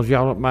animals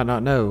y'all might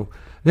not know.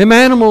 Them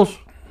animals,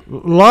 a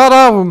lot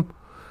of them,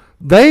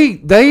 they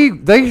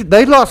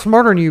a lot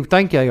smarter than you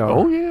think they are.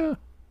 Oh, yeah.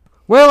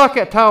 Well, like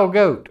that tall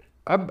goat.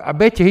 I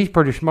bet you he's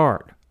pretty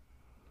smart.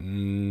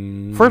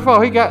 First of all,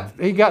 he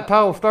got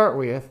tall to start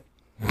with.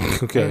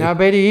 Okay. And I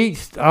bet he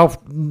eats off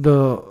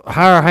the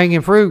higher hanging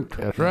fruit.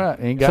 That's right.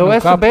 Ain't got So no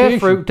that's the best competition.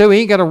 fruit too. He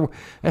ain't got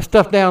that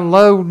stuff down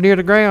low near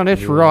the ground.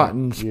 It's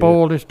rotten,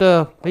 spoiled and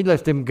stuff. He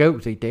lets them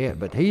goats eat that.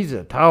 But he's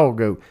a tall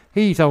goat.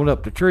 He's on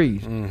up the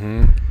trees.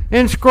 Mm-hmm.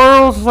 And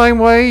squirrels the same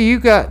way.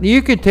 You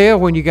can tell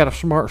when you got a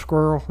smart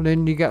squirrel.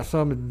 Then you got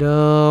some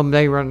dumb.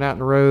 They running out in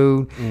the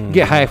road,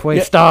 get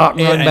halfway, stop,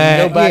 run and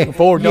back, go back and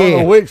forth. Don't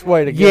know which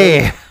way to go.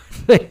 Yeah.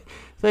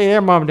 See,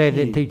 their mom and dad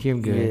didn't teach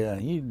him good. Yeah,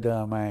 you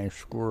dumbass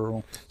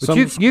squirrel.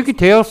 But you can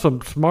tell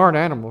some smart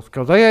animals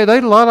because they a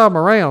lot of them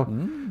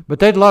around, but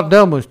there's a lot of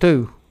dumb ones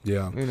too.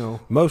 Yeah. You know.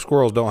 Most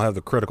squirrels don't have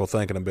the critical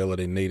thinking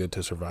ability needed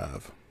to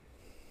survive.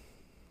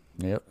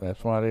 Yep,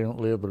 that's why they don't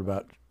live but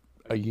about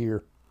a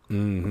year.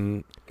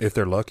 Mm-hmm. If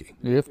they're lucky.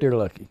 If they're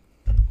lucky.